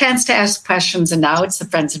had our chance to ask questions, and now it's the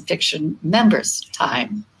Friends in Fiction members'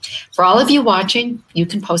 time. For all of you watching, you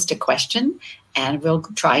can post a question, and we'll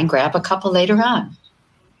try and grab a couple later on.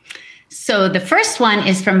 So the first one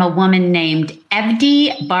is from a woman named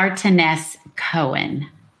Evdi Bartanes Cohen.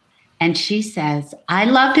 And she says, I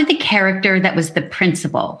loved the character that was the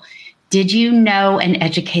principal. Did you know an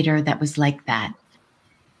educator that was like that?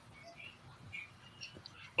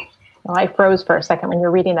 Well, I froze for a second when you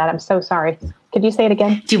were reading that. I'm so sorry. Could you say it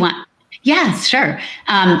again? Do you want? Yes, sure.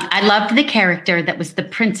 I loved the character that was the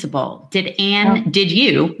principal. Did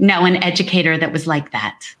you know an educator that was like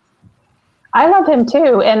that? I love him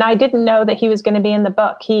too. And I didn't know that he was going to be in the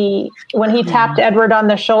book. When he tapped Edward on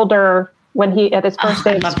the shoulder at his first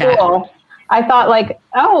day of school, I thought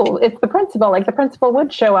it's the principal. Like the principal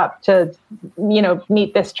would show up to,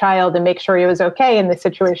 meet this child and make sure he was okay in the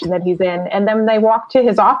situation that he's in. And then they walked to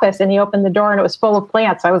his office and he opened the door and it was full of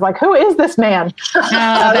plants. I was like, who is this man? Oh,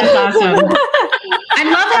 that's awesome. I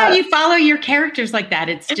love how you follow your characters like that.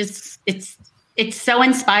 It's just, it's so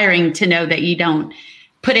inspiring to know that you don't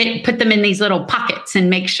put them in these little pockets and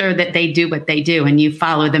make sure that they do what they do, and you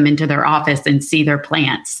follow them into their office and see their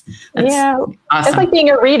plants. That's awesome. It's like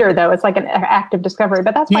being a reader, though. It's like an active discovery.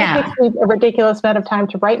 But that's why it takes me a ridiculous amount of time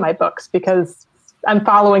to write my books, because I'm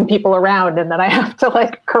following people around, and then I have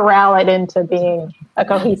to corral it into being a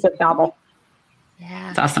cohesive novel.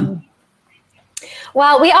 Yeah, it's awesome.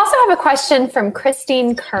 Well, we also have a question from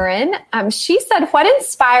Christine Curran. She said, what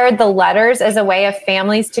inspired the letters as a way of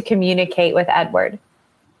families to communicate with Edward?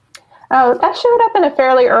 Oh, that showed up in a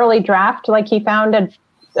fairly early draft. He found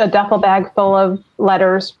a duffel bag full of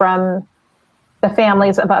letters from the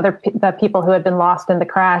families of the people who had been lost in the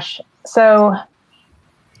crash. So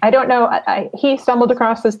I don't know. He stumbled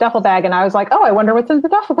across this duffel bag, and I was like, "Oh, I wonder what's in the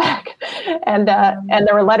duffel bag." And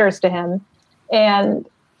there were letters to him, and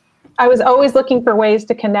I was always looking for ways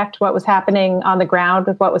to connect what was happening on the ground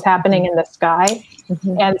with what was happening in the sky.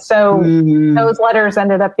 Mm-hmm. And so those letters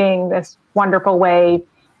ended up being this wonderful way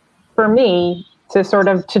for me to sort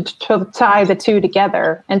of to tie the two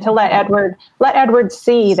together and to let Edward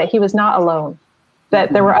see that he was not alone,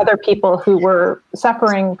 that there were other people who were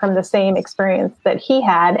suffering from the same experience that he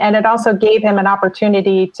had. And it also gave him an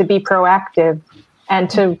opportunity to be proactive and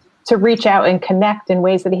to reach out and connect in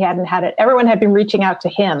ways that he hadn't had it. Everyone had been reaching out to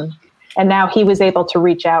him, and now he was able to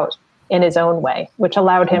reach out in his own way, which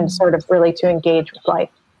allowed him sort of really to engage with life.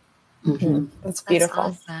 Mm-hmm. That's beautiful.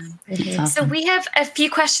 That's awesome. Mm-hmm. So we have a few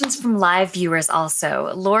questions from live viewers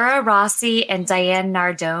also. Laura Rossi and Diane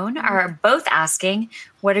Nardone are both asking,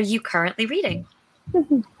 what are you currently reading?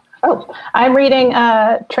 Mm-hmm. Oh, I'm reading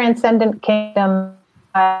Transcendent Kingdom.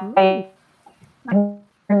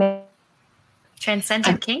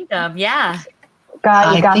 Transcendent Kingdom, yeah.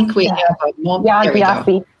 I think we have a moment.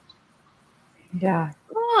 Gyasi. Yeah.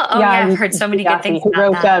 I've heard so many good things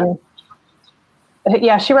about that.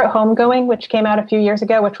 She wrote Homegoing, which came out a few years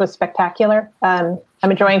ago, which was spectacular. I'm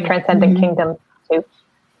enjoying Transcendent Kingdom too.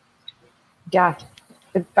 Yeah,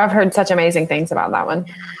 I've heard such amazing things about that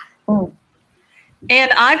one.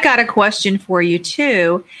 And I've got a question for you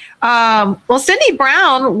too. Cindy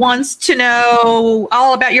Brown wants to know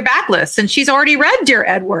all about your backlist, and she's already read Dear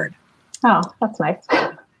Edward. Oh, that's nice.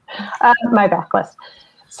 My backlist.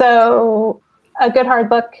 So, A Good Hard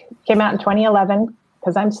Book came out in 2011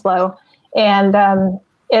 because I'm slow, and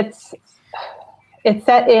it's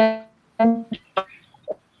set in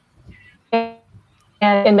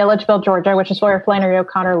Milledgeville, Georgia, which is where Flannery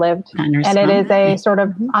O'Connor lived, and it is a sort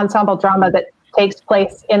of ensemble drama that takes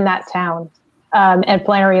place in that town, and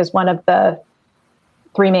Flannery is one of the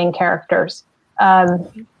three main characters. Yes.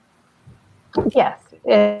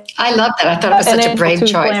 I love that. I thought it was such a brave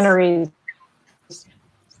choice. Flannery.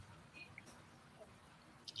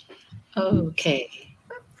 Okay.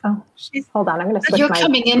 Oh, hold on. I'm going to switch. You're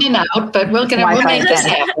coming in and out, but we'll make this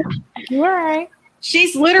happen. You're all right.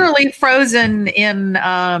 She's literally frozen in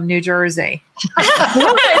New Jersey. It's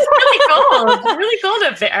really cold. It's really cold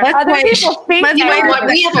up there.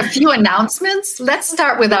 We have a few announcements. Let's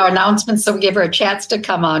start with our announcements so we give her a chance to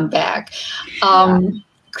come on back.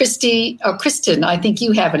 Kristen, I think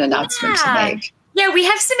you have an announcement to make. Yeah, we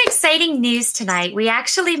have some exciting news tonight. We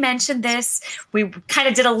actually mentioned this. We kind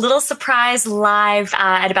of did a little surprise live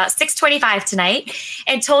at about 6:25 tonight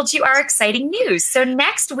and told you our exciting news. So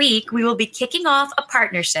next week, we will be kicking off a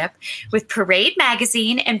partnership with Parade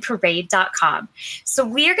Magazine and Parade.com. So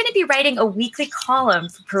we are going to be writing a weekly column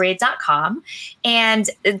for Parade.com, and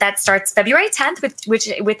that starts February 10th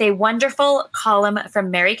with a wonderful column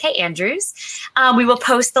from Mary Kay Andrews. We will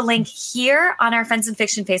post the link here on our Friends in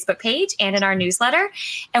Fiction Facebook page and in our newsletter.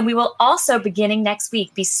 And we will also, beginning next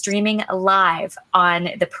week, be streaming live on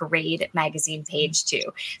the Parade magazine page too.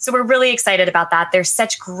 So we're really excited about that. They're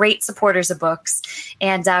such great supporters of books,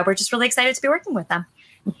 and we're just really excited to be working with them.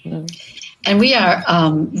 Mm-hmm. And we are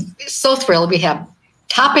so thrilled. We have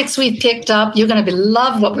topics we've picked up. You're going to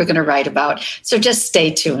love what we're going to write about. So just stay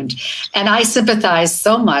tuned. And I sympathize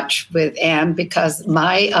so much with Anne because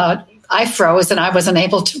I froze and I wasn't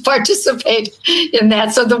able to participate in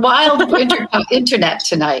that. So the wild internet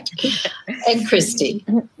tonight. And Christy.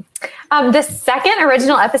 The second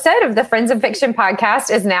original episode of the Friends of Fiction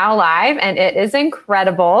podcast is now live, and it is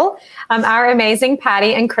incredible. Our amazing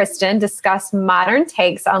Patty and Kristen discuss modern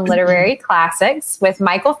takes on literary classics with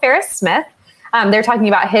Michael Ferris Smith. They're talking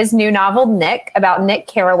about his new novel, Nick, about Nick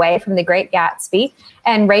Carraway from The Great Gatsby,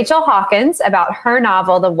 and Rachel Hawkins about her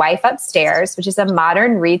novel, The Wife Upstairs, which is a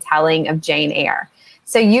modern retelling of Jane Eyre.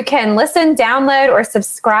 So you can listen, download, or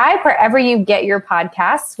subscribe wherever you get your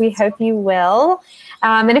podcasts. We hope you will.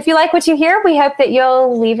 And if you like what you hear, we hope that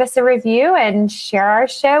you'll leave us a review and share our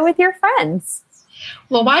show with your friends.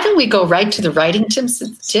 Well, why don't we go right to the writing tips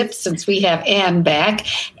since we have Anne back.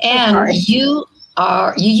 And you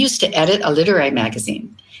used to edit a literary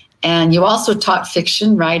magazine, and you also taught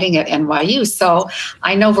fiction writing at NYU. So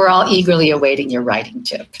I know we're all eagerly awaiting your writing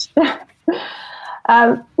tip.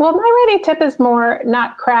 Well, my writing tip is more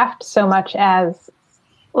not craft so much as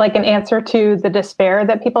like an answer to the despair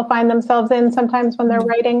that people find themselves in sometimes when they're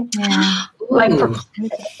writing. Yeah.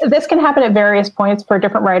 This can happen at various points for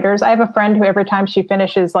different writers. I have a friend who every time she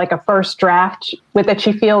finishes like a first draft with it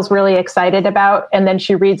she feels really excited about, and then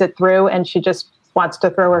she reads it through and she just wants to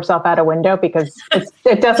throw herself out a window because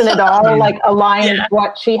it doesn't at all like align with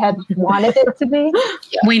what she had wanted it to be.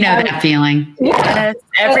 We know that feeling. Yeah.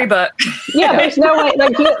 Every book. Yeah, there's no way.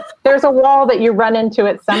 There's a wall that you run into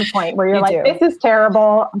at some point where you're this is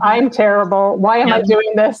terrible. Mm-hmm. I'm terrible. Why am I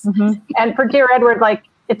doing this? Mm-hmm. And for Dear Edward,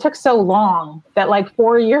 it took so long that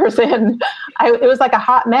 4 years in, it was like a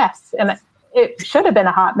hot mess, and it should have been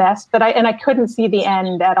a hot mess, but I couldn't see the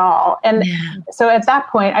end at all. And so at that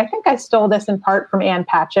point, I think I stole this in part from Ann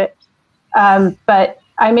Patchett. But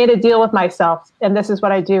I made a deal with myself, and this is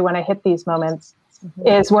what I do when I hit these moments,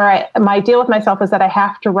 is where my deal with myself is that I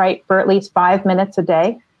have to write for at least 5 minutes a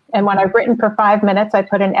day. And when I've written for 5 minutes, I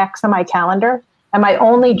put an X on my calendar. And my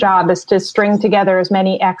only job is to string together as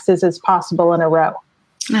many X's as possible in a row.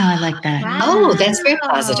 Oh, I like that. Wow. Oh, that's very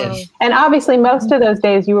positive. And obviously, most of those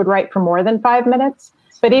days you would write for more than 5 minutes.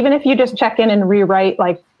 But even if you just check in and rewrite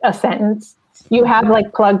a sentence, you have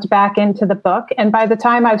plugged back into the book. And by the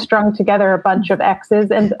time I've strung together a bunch of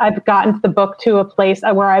X's and I've gotten the book to a place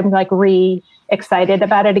where I'm excited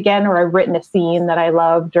about it again, or I've written a scene that I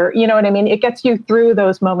loved, or you know what I mean? It gets you through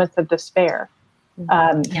those moments of despair.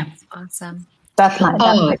 Yeah, awesome. That's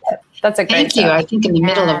my tip. That's a great Thank you. I think in the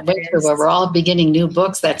middle of winter where we're all beginning new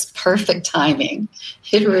books, that's perfect timing.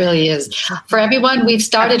 It really is. For everyone, we've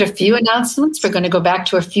started a few announcements. We're going to go back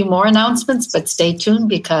to a few more announcements, but stay tuned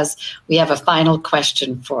because we have a final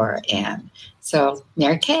question for Anne. So,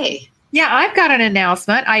 Mary Kay. Yeah, I've got an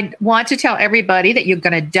announcement. I want to tell everybody that you're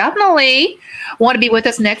going to definitely want to be with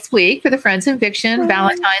us next week for the Friends in Fiction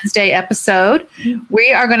Valentine's Day episode.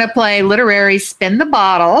 We are going to play literary Spin the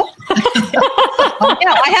Bottle.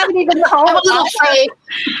 I haven't even told them.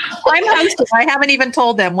 I'm hosting. I haven't even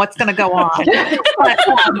told them what's going to go on. But,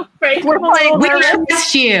 we're playing. We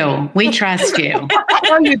trust you. We trust you.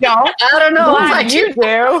 No, you don't. I don't know. You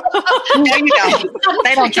do. No, you don't.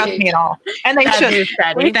 They don't trust me at all, and they should.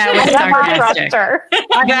 That was sarcastic.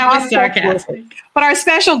 That was sarcastic. But our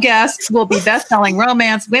special guests will be best-selling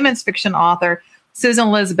romance, women's fiction author Susan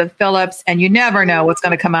Elizabeth Phillips, and you never know what's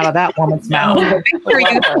going to come out of that woman's mouth.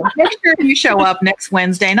 So make sure you show up next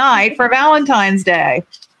Wednesday night for Valentine's Day.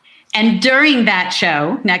 And during that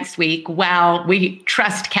show next week, while we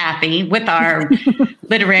trust Kathy with our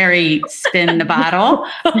literary Spin the Bottle,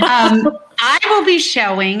 I will be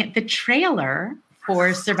showing the trailer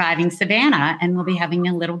for Surviving Savannah, and we'll be having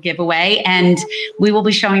a little giveaway, and we will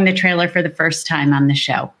be showing the trailer for the first time on the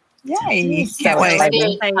show. Yay!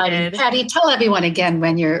 Patty, tell everyone again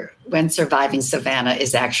when Surviving Savannah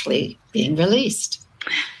is actually being released.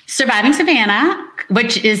 Surviving Savannah,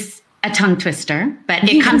 which is a tongue twister, but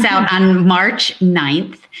it comes out on March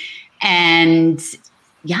 9th. And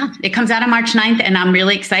yeah, it comes out on March 9th, and I'm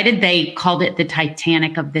really excited. They called it the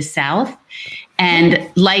Titanic of the South. And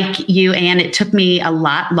like you, Anne, it took me a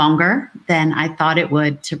lot longer than I thought it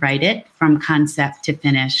would to write it. From concept to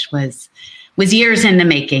finish was years in the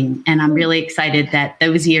making. And I'm really excited that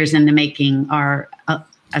those years in the making are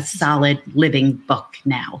a solid living book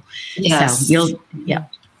now. Yes. So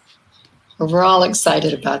we're all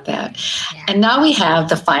excited about that. Yeah. And now we have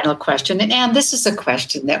the final question. And this is a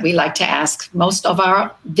question that we like to ask most of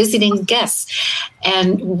our visiting guests.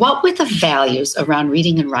 And what were the values around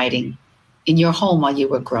reading and writing in your home while you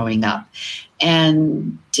were growing up?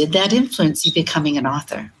 And did that influence you becoming an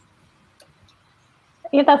author?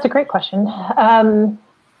 Yeah, that's a great question.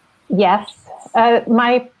 Yes.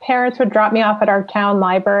 My parents would drop me off at our town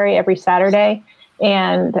library every Saturday,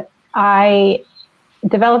 and I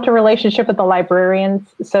developed a relationship with the librarians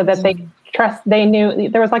so that they knew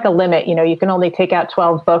there was like a limit, you can only take out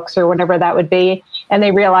 12 books or whatever that would be. And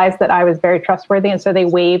they realized that I was very trustworthy. And so they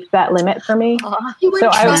waived that limit for me. So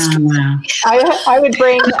I would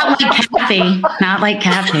bring. Not like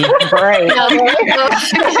Kathy. Right.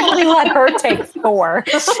 I only let her take 4.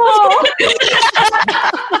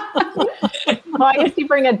 Well, I used to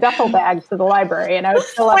bring a duffel bag to the library, and I would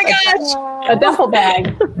fill up a duffel bag,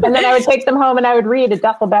 and then I would take them home and I would read a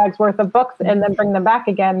duffel bag's worth of books and then bring them back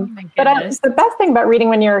again. But the best thing about reading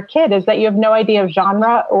when you're a kid is that you have no idea of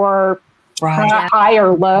genre or high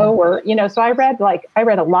or low, or So I read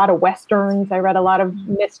a lot of westerns, I read a lot of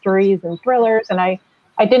mysteries and thrillers, and I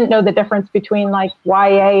didn't know the difference between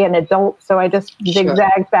YA and adult, so I just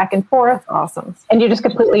zigzagged back and forth. Awesome. And you just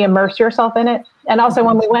completely immerse yourself in it. And also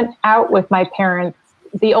when we went out with my parents,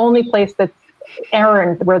 the only place that's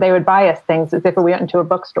errand where they would buy us things is if we went into a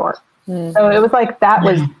bookstore. So it was like that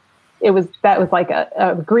was like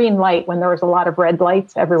a green light when there was a lot of red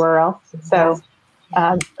lights everywhere else. So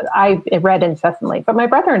I read incessantly, but my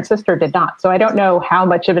brother and sister did not. So I don't know how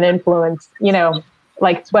much of an influence,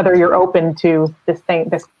 whether you're open to this thing,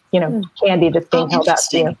 candy that's being held out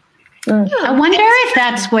to you. I wonder if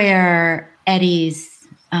that's where Eddie's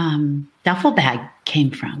duffel bag came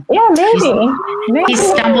from. Yeah, maybe. He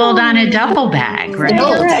stumbled on a duffel bag, right? Yeah,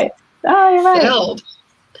 you're right. Oh, you're right. Filled.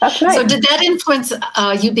 That's right. So did that influence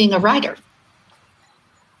you being a writer?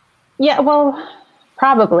 Yeah, well,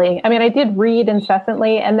 probably. I mean, I did read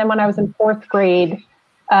incessantly. And then when I was in 4th grade,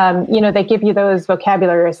 they give you those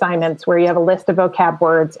vocabulary assignments where you have a list of vocab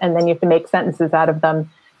words and then you have to make sentences out of them,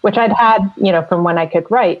 which I'd had, from when I could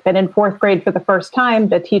write. But in 4th grade, for the first time,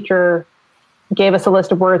 the teacher gave us a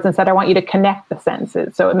list of words and said, I want you to connect the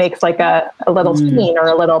sentences. So it makes like a little scene or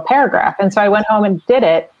a little paragraph. And so I went home and did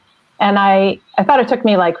it. And I thought it took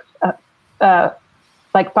me like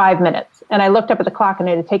 5 minutes. And I looked up at the clock and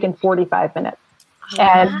it had taken 45 minutes.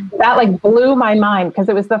 And that blew my mind because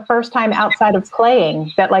it was the first time outside of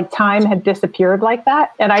playing that time had disappeared like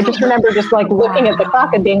that. And I just remember just looking at the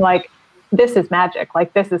clock and being like, this is magic.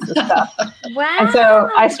 This is the stuff. Wow. And so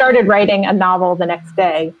I started writing a novel the next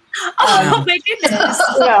day. Oh my goodness.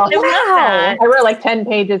 I wrote 10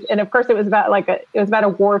 pages. And of course it was about a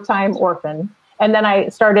wartime orphan. And then I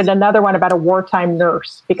started another one about a wartime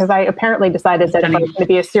nurse because I apparently decided that if I was going to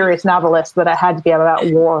be a serious novelist, that I had to be about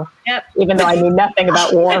war, even though I knew nothing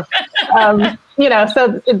about war.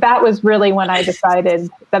 So that was really when I decided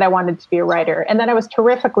that I wanted to be a writer. And then I was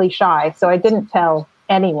terrifically shy, so I didn't tell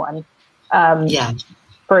anyone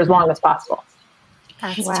for as long as possible.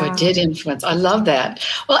 So it did influence. I love that.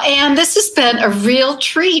 Well, Anne, this has been a real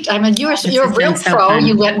treat. I mean, you're a real pro. Fun.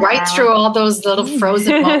 You went right through all those little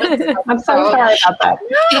frozen moments. I'm so sorry about that.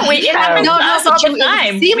 It happens all the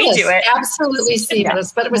time. We do it. Absolutely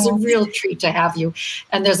seamless. But it was a real treat to have you.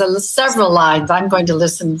 And there's several lines. I'm going to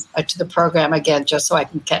listen to the program again just so I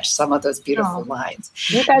can catch some of those beautiful lines.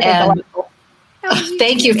 You guys are delightful.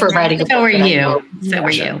 Thank you for writing. So are you. So are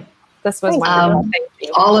you. This was wonderful. Thank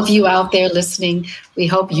you. All of you out there listening, we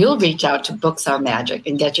hope you'll reach out to Books Are Magic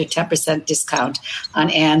and get your 10% discount on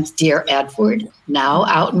Anne's Dear Edward, now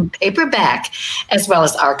out in paperback, as well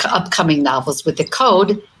as our upcoming novels with the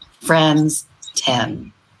code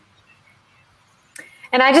FRIENDS10.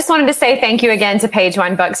 And I just wanted to say thank you again to Page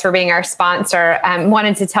One Books for being our sponsor.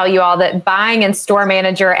 Wanted to tell you all that buying and store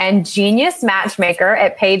manager and genius matchmaker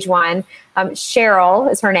at Page One,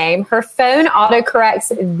 Cheryl is her name. Her phone autocorrects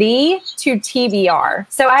the to TBR.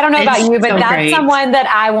 So I don't know about you, but that's someone that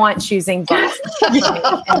I want choosing books in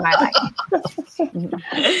my life.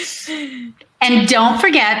 And don't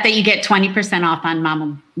forget that you get 20% off on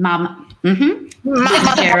Mama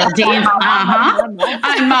Geraldine's,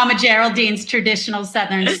 on Mama Geraldine's traditional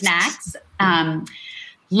Southern snacks.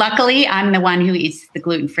 Luckily, I'm the one who eats the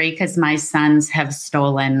gluten-free because my sons have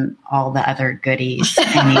stolen all the other goodies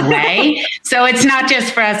anyway. So it's not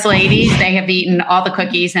just for us ladies. They have eaten all the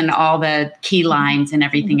cookies and all the key lines and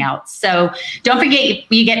everything else. So don't forget,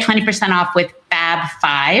 you get 20% off with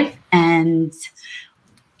Fab5. And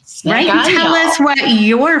right, tell us what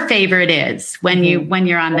your favorite is when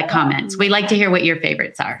you're on the comments. We like to hear what your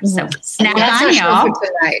favorites are. So snap on, y'all.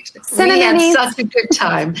 Tonight. We had such a good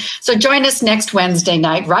time. So join us next Wednesday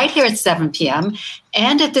night right here at 7 p.m.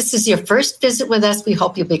 And if this is your first visit with us, we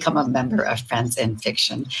hope you'll become a member of Friends in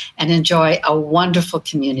Fiction and enjoy a wonderful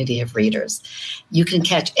community of readers. You can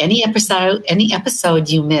catch any episode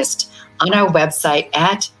you missed on our website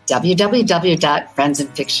at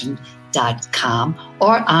www.friendsinfiction.com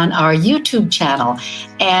or on our YouTube channel.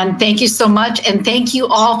 And thank you so much. And thank you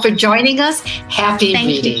all for joining us. Happy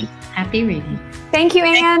reading. Happy reading. Thank you,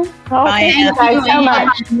 Anne. Thank you guys so much.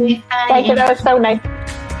 Thank you. That was so nice.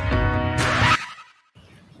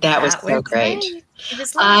 That was so great.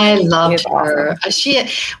 I loved her.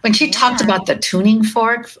 When she talked about the tuning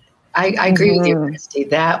fork, I agree with you, Christy.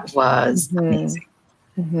 That was amazing.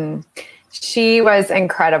 Mm-hmm. She was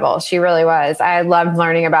incredible. She really was. I loved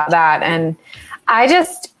learning about that. And I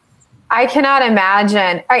cannot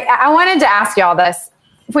imagine. I wanted to ask y'all this.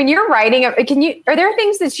 When you're writing, are there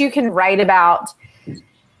things that you can write about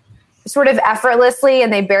sort of effortlessly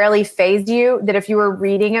and they barely phased you, that if you were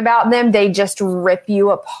reading about them, they just rip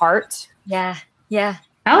you apart? Yeah. Yeah.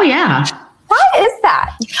 Oh, yeah. Why is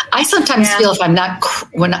that? I sometimes feel if I'm not,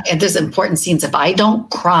 there's important scenes, if I don't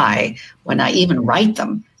cry when I even write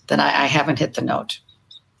them, then I haven't hit the note.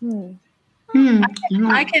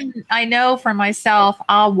 I know for myself,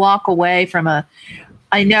 I'll walk away from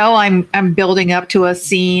I know I'm building up to a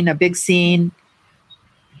scene, a big scene,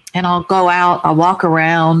 and I'll go out, I'll walk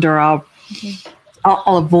around, or I'll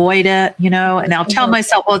avoid it, and I'll tell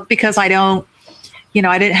myself, well, it's because I don't,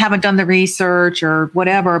 haven't done the research or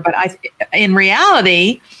whatever. But in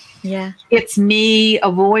reality, it's me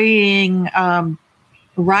avoiding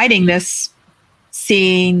writing this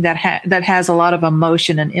scene that has a lot of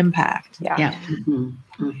emotion and impact. Yeah.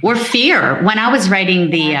 Or fear. When I was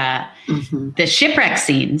writing the shipwreck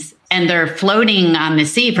scenes, and they're floating on the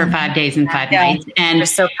sea for 5 days and 5 nights, and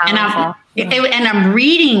so powerful. And I'm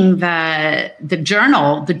reading the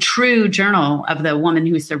journal, the true journal of the woman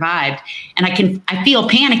who survived, and I feel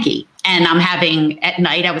panicky. And at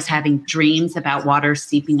night, I was having dreams about water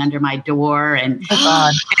seeping under my door. And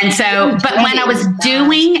so, but when I was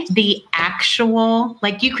doing the actual,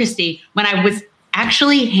 like you, Christy, when I was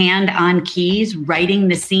actually hand on keys, writing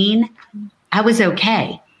the scene, I was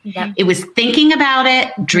okay. Yep. It was thinking about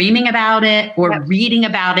it, dreaming about it, or reading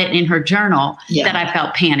about it in her journal that I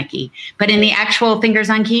felt panicky. But in the actual fingers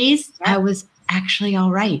on keys, I was actually all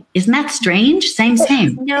right. Isn't that strange? Same.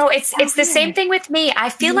 No, it's the same thing with me. I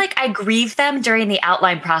feel like I grieve them during the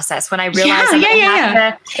outline process when I realize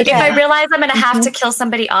if I realize I'm going to have to kill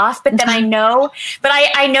somebody off, but then I know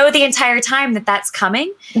the entire time that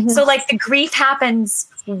coming. So like the grief happens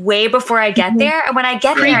way before I get there. And when I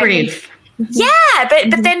get there, grief.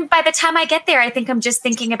 But then by the time I get there, I think I'm just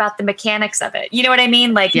thinking about the mechanics of it. You know what I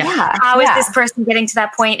mean? Like, how is this person getting to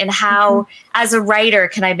that point, and how, as a writer,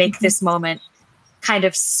 can I make this moment kind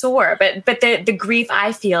of soar? But the grief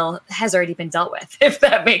I feel has already been dealt with, if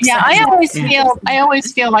that makes sense. I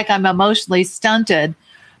always feel like I'm emotionally stunted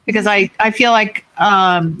because I feel like,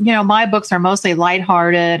 my books are mostly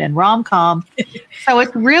lighthearted and rom-com. So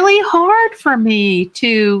it's really hard for me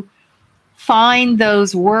to find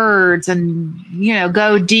those words and,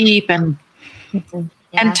 go deep and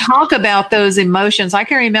talk about those emotions. I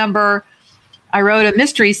can remember I wrote a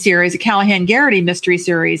mystery series, a Callahan Garrity mystery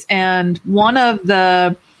series. And one of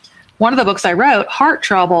the books I wrote, Heart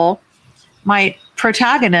Trouble, my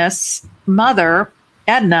protagonist's mother,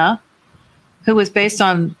 Edna, who was based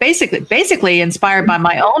on basically inspired by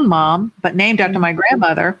my own mom, but named after my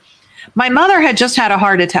grandmother. My mother had just had a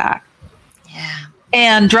heart attack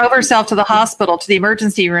and drove herself to the hospital, to the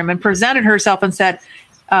emergency room, and presented herself and said,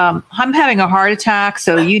 I'm having a heart attack,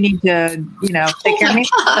 so you need to, take care of me.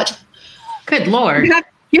 God. Good Lord.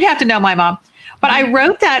 You'd have to know my mom. But I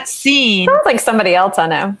wrote that scene. Sounds like somebody else I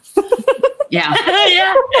know. Yeah.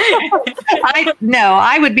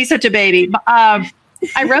 I would be such a baby.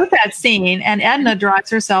 I wrote that scene, and Edna drives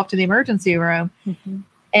herself to the emergency room. Mm-hmm.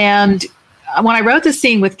 And when I wrote the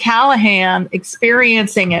scene with Callahan,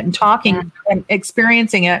 experiencing it and talking and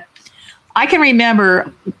experiencing it, I can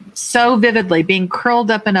remember so vividly being curled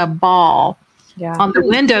up in a ball on the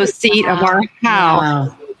window seat of our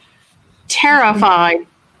house, terrified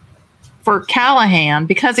for Callahan,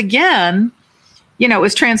 because again, it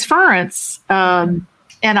was transference. And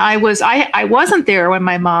I wasn't there when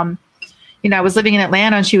my mom, I was living in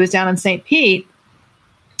Atlanta and she was down in St. Pete,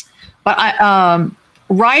 but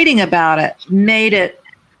writing about it made it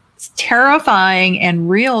terrifying and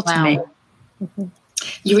real to me. Mm-hmm.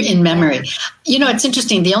 You were in memory. It's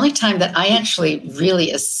interesting. The only time that I actually really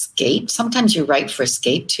escaped, sometimes you write for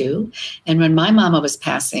escape too. And when my mama was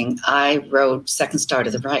passing, I wrote Second Star to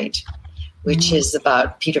the Right, which is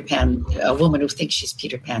about Peter Pan, a woman who thinks she's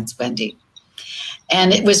Peter Pan's Wendy.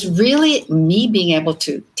 And it was really me being able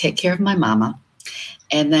to take care of my mama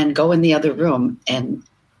and then go in the other room and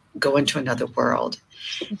go into another world.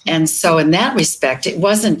 Mm-hmm. And so in that respect, it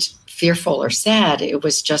wasn't fearful or sad. It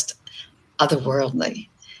was just otherworldly.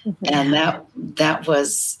 Mm-hmm. And that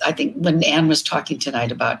was, I think, when Anne was talking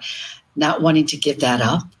tonight about not wanting to give that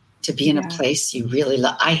up, to be in a place you really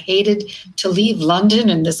love. I hated to leave London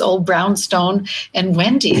and this old brownstone and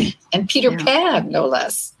Wendy and Peter Pan, no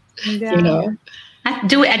less. Yeah.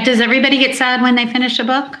 Does everybody get sad when they finish a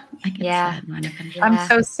book? I get sad when I finish a book. I'm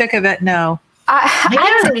so sick of it. No.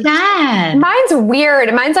 Sad. Mine's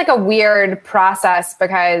weird. Mine's like a weird process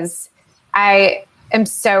because I am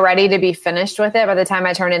so ready to be finished with it by the time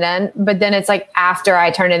I turn it in. But then it's like after I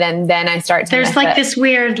turn it in, then I start to There's like this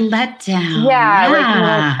weird letdown. Yeah.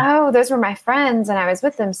 Like, oh, those were my friends and I was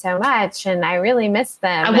with them so much and I really miss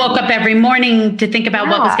them. I woke up every morning to think about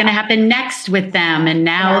what was going to happen next with them. And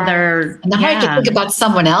now they're... Now I have to think about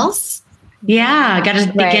someone else. Yeah. I got to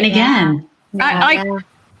begin again. Yeah.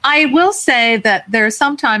 I will say that there's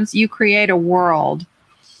sometimes you create a world,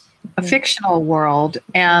 a fictional world,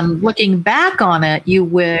 and looking back on it, you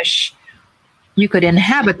wish you could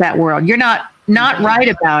inhabit that world. You're not right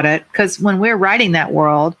about it, because when we're writing that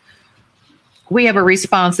world, we have a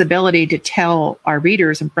responsibility to tell our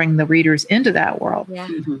readers and bring the readers into that world. Yeah.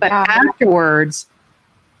 Mm-hmm. But afterwards,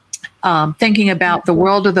 thinking about the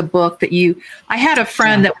world of the book I had a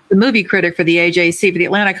friend that was the movie critic for the AJC, for the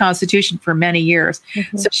Atlanta Constitution, for many years.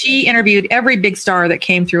 Mm-hmm. So she interviewed every big star that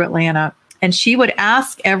came through Atlanta. And she would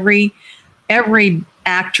ask every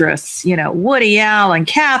actress, Woody Allen,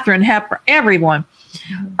 Katharine Hepburn, everyone,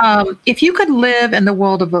 if you could live in the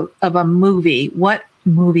world of a movie, what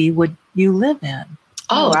movie would you live in?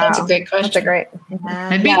 Oh, wow. That's a great question. That's a great.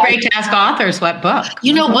 It'd be great to ask authors what book.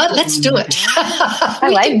 You know what? Let's do it. I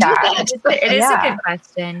like that. It is a good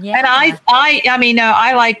question. Yeah. And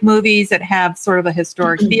I like movies that have sort of a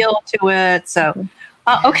historic feel to it. So.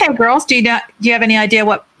 Okay, girls, do you have any idea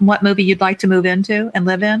what movie you'd like to move into and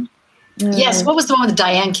live in? Yes. What was the one with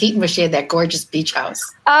Diane Keaton where she had that gorgeous beach house?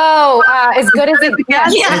 Oh, As Good as It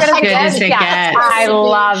Gets. Yes. As Good as It Gets. I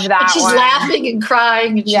love that. And she's laughing and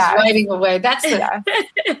crying and she's writing away. That's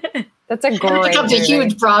that's a great. It becomes a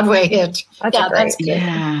huge Broadway hit. That's good.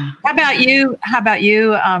 Yeah. How about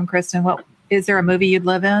you, Kristen? What is there a movie you'd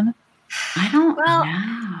live in? I don't know.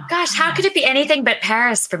 Gosh, how could it be anything but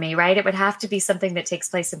Paris for me, right? It would have to be something that takes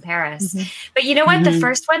place in Paris. Mm-hmm. But you know what? Mm-hmm. The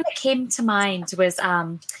first one that came to mind was,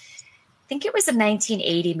 I think it was a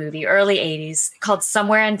 1980 movie, early 80s, called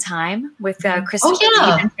Somewhere in Time with Christopher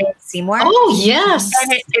Lee and Jane Seymour. Oh, yes.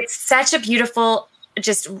 And it's such a beautiful,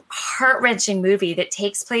 just heart-wrenching movie that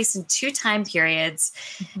takes place in two time periods.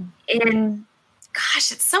 Mm-hmm.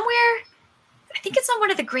 It's somewhere... I think it's on one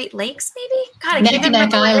of the Great Lakes, maybe. God, I can't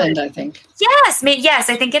remember. Island, I think. Yes,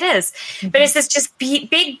 I think it is. Mm-hmm. But it's this just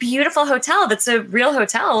big, beautiful hotel that's a real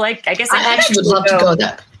hotel. Like, I guess I actually would love to go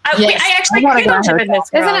there. I actually could in this,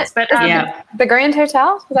 isn't it? But the Grand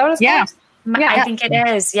Hotel, is that what it's called? Yeah, I think it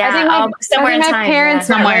is. Yeah, I think somewhere in time. Parents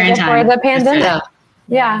somewhere in time before the pandemic.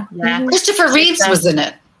 Yeah. Christopher Reeves was in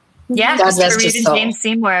it. Yeah, Christopher Reeves and James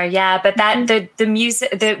Seymour. Yeah, but that the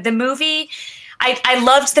music, the movie. I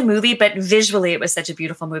loved the movie, but visually it was such a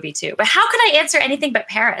beautiful movie too. But how could I answer anything but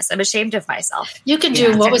Paris? I'm ashamed of myself. You can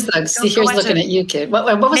do, what was that? See, here's looking at you, kid. What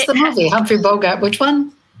was the movie? Humphrey Bogart, which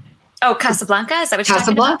one? Oh, Casablanca? Is that what you're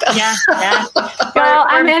Casablanca? talking about? Yeah. Well,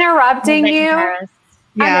 I'm interrupting you.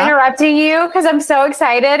 I'm interrupting you because I'm so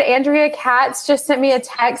excited. Andrea Katz just sent me a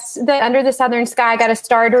text that Under the Southern Sky got a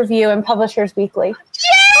starred review in Publishers Weekly. Yay!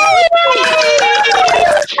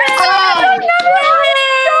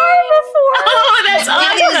 Oh, that's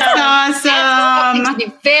awesome. Be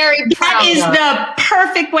very proud. That is the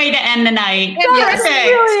perfect way to end the night. Perfect.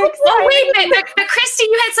 Really well, wait a minute. But Christy,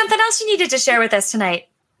 you had something else you needed to share with us tonight.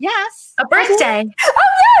 Yes. A birthday. Oh,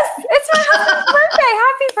 yes. It's my husband's birthday.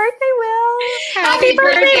 Happy birthday, Will. Happy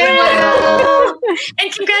birthday, Will.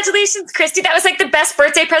 And congratulations, Christy. That was like the best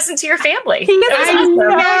birthday present to your family. I'm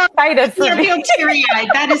so excited for me. You're teary-eyed.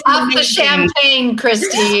 That is off the champagne,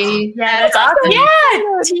 Christy. Yeah, that's awesome.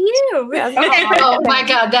 Yeah, to you. Oh, my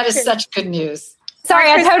God. That is such good news.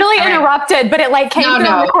 Sorry, I totally interrupted, but it came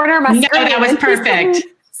through the corner of my screen. No, that was perfect.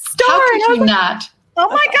 How could you not? Oh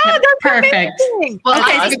my God, that's perfect. Amazing. Well,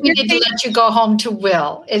 I think we need to let you go home to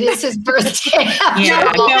Will. It is his birthday.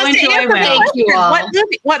 Yeah, go enjoy Will. Thank you all.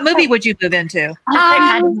 What movie would you move into?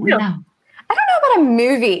 I don't know about a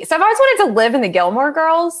movie. So I've always wanted to live in the Gilmore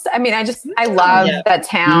Girls. I mean, I love that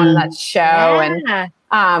town, that show. And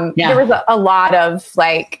there was a lot of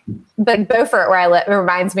but Beaufort where I live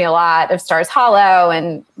reminds me a lot of Stars Hollow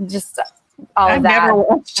and just all of that. I've never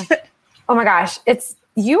watched it. Oh my gosh.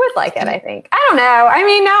 You would like it, I think. I don't know. I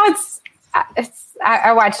mean, now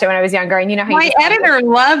I watched it when I was younger, and you know how my editor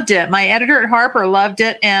loved it. My editor at Harper loved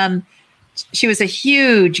it, and she was a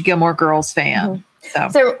huge Gilmore Girls fan.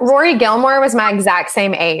 So Rory Gilmore was my exact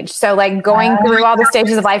same age. So going through all the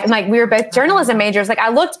stages of life, and we were both journalism majors. I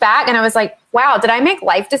looked back and I was like, wow, did I make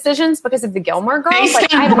life decisions because of the Gilmore Girls?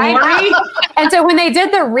 I might have. And so when they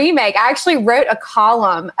did the remake, I actually wrote a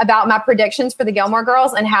column about my predictions for the Gilmore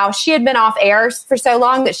Girls and how she had been off air for so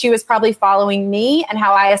long that she was probably following me, and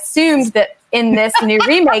how I assumed that in this new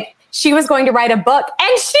remake, she was going to write a book,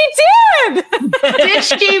 and she did. Did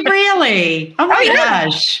she really? Oh my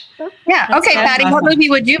gosh. Yeah. Okay, Patty, what movie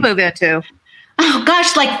would you move into? Oh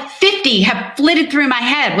gosh, 50 have flitted through my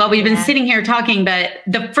head while we've been sitting here talking. But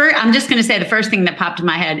I'm just going to say the first thing that popped in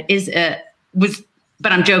my head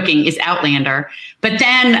but I'm joking, is Outlander. But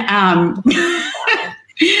then,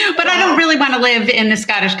 but I don't really want to live in the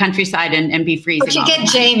Scottish countryside and be freezing. But you get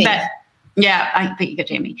Jamie. I think you get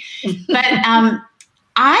Jamie. But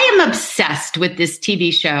I am obsessed with this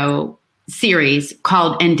TV show series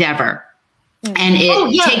called Endeavor. And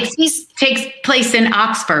it takes place in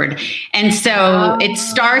Oxford. And so it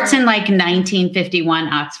starts in 1951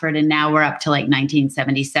 Oxford, and now we're up to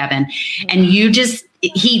 1977. And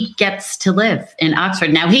he gets to live in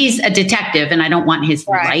Oxford. Now he's a detective, and I don't want his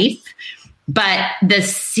life, but the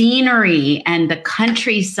scenery and the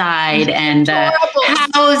countryside and the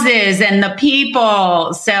houses and the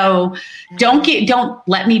people. So don't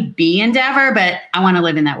let me be Endeavor, but I want to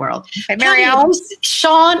live in that world. Okay, Mary Alice?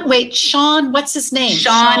 Sean, what's his name?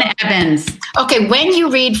 Sean Evans. Okay, when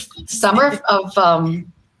you read Summer of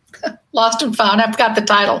Lost and Found, I forgot the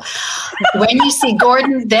title. When you see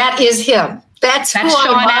Gordon, that is him. That's who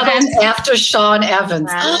Sean Evans. After Sean Evans.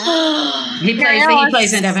 Wow. He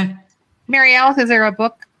plays Endeavor. Mary Alice, is there a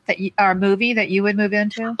book or movie that you would move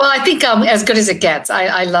into? Well, I think As Good as It Gets.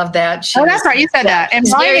 I love that. That's right. You said that. And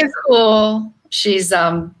she's very cool. She's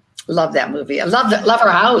love that movie. I love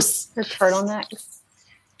her house. Her turtlenecks.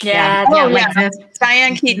 Yeah.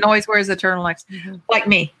 Diane Keaton always wears the turtlenecks, like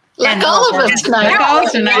me. Like all of us tonight.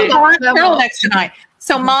 Turtlenecks tonight.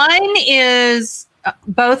 So mine is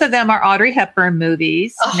both of them are Audrey Hepburn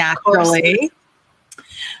movies. Naturally,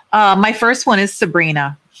 my first one is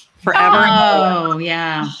Sabrina. Forever. Oh,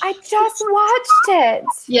 yeah. I just watched it.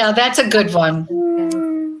 Yeah, that's a good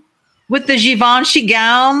one. With the Givenchy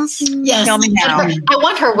gowns. Yes. Tell me now. I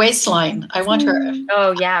want her waistline. I want her.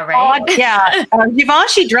 Oh, yeah, right.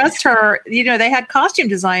 Givenchy dressed her. They had costume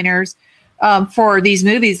designers for these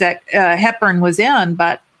movies that Hepburn was in,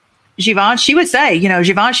 but Givenchy, she would say,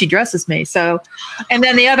 Givenchy dresses me. So, and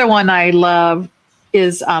then the other one I love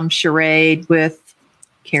is Charade with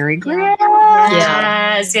Cary Grant.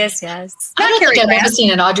 Yes. I don't think I've ever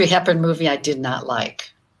seen an Audrey Hepburn movie I did not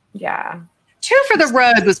like. Yeah. Two for the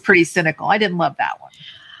Road was pretty cynical. I didn't love that one.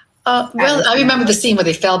 Well, I remember the scene where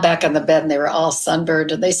they fell back on the bed and they were all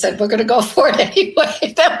sunburned and they said, we're going to go for it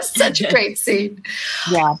anyway. That was such a great scene.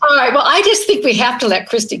 Yeah. All right. Well, I just think we have to let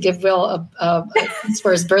Christy give Will it's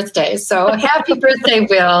for his birthday. So happy birthday,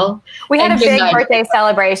 Will. We had a big birthday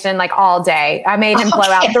celebration like all day. I made him blow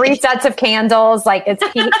out 3 sets of candles. Like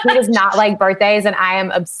he does not like birthdays and I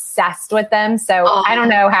am obsessed with them. So I don't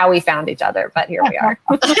know how we found each other, but here we are.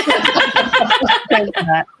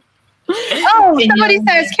 Somebody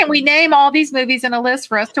says, can we name all these movies in a list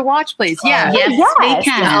for us to watch, please? Yes, we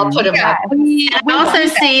can. I'll put them up. We also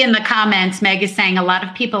see in the comments, Meg is saying a lot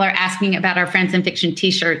of people are asking about our Friends in Fiction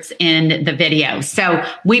t-shirts in the video. So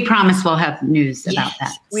we promise we'll have news about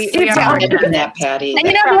that. We are doing that, Patty. And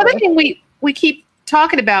the other thing we keep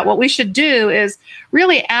talking about, what we should do is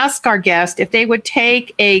really ask our guest if they would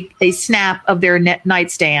take a snap of their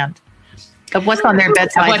nightstand, of what's on their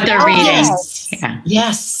bedside. What they're reading.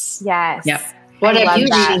 Yes. Yes. Yep. What are you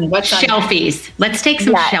reading? What's shelfies? Let's take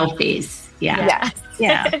some shelfies. Yeah.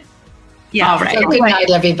 Yeah. All right. So good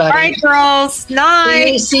night, everybody. All right, girls.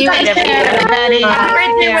 Night. See you later, everybody.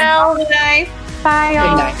 Bye. Bye, y'all.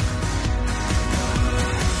 Good night.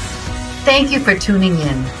 Thank you for tuning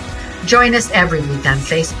in. Join us every week on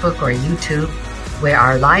Facebook or YouTube, where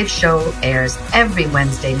our live show airs every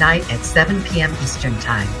Wednesday night at 7 p.m. Eastern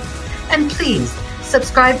Time. And please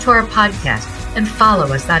subscribe to our podcast and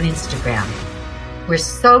follow us on Instagram. We're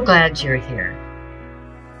so glad you're here.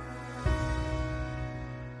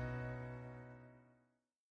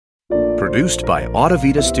 Produced by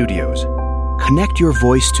Audavita Studios. Connect your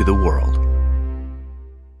voice to the world.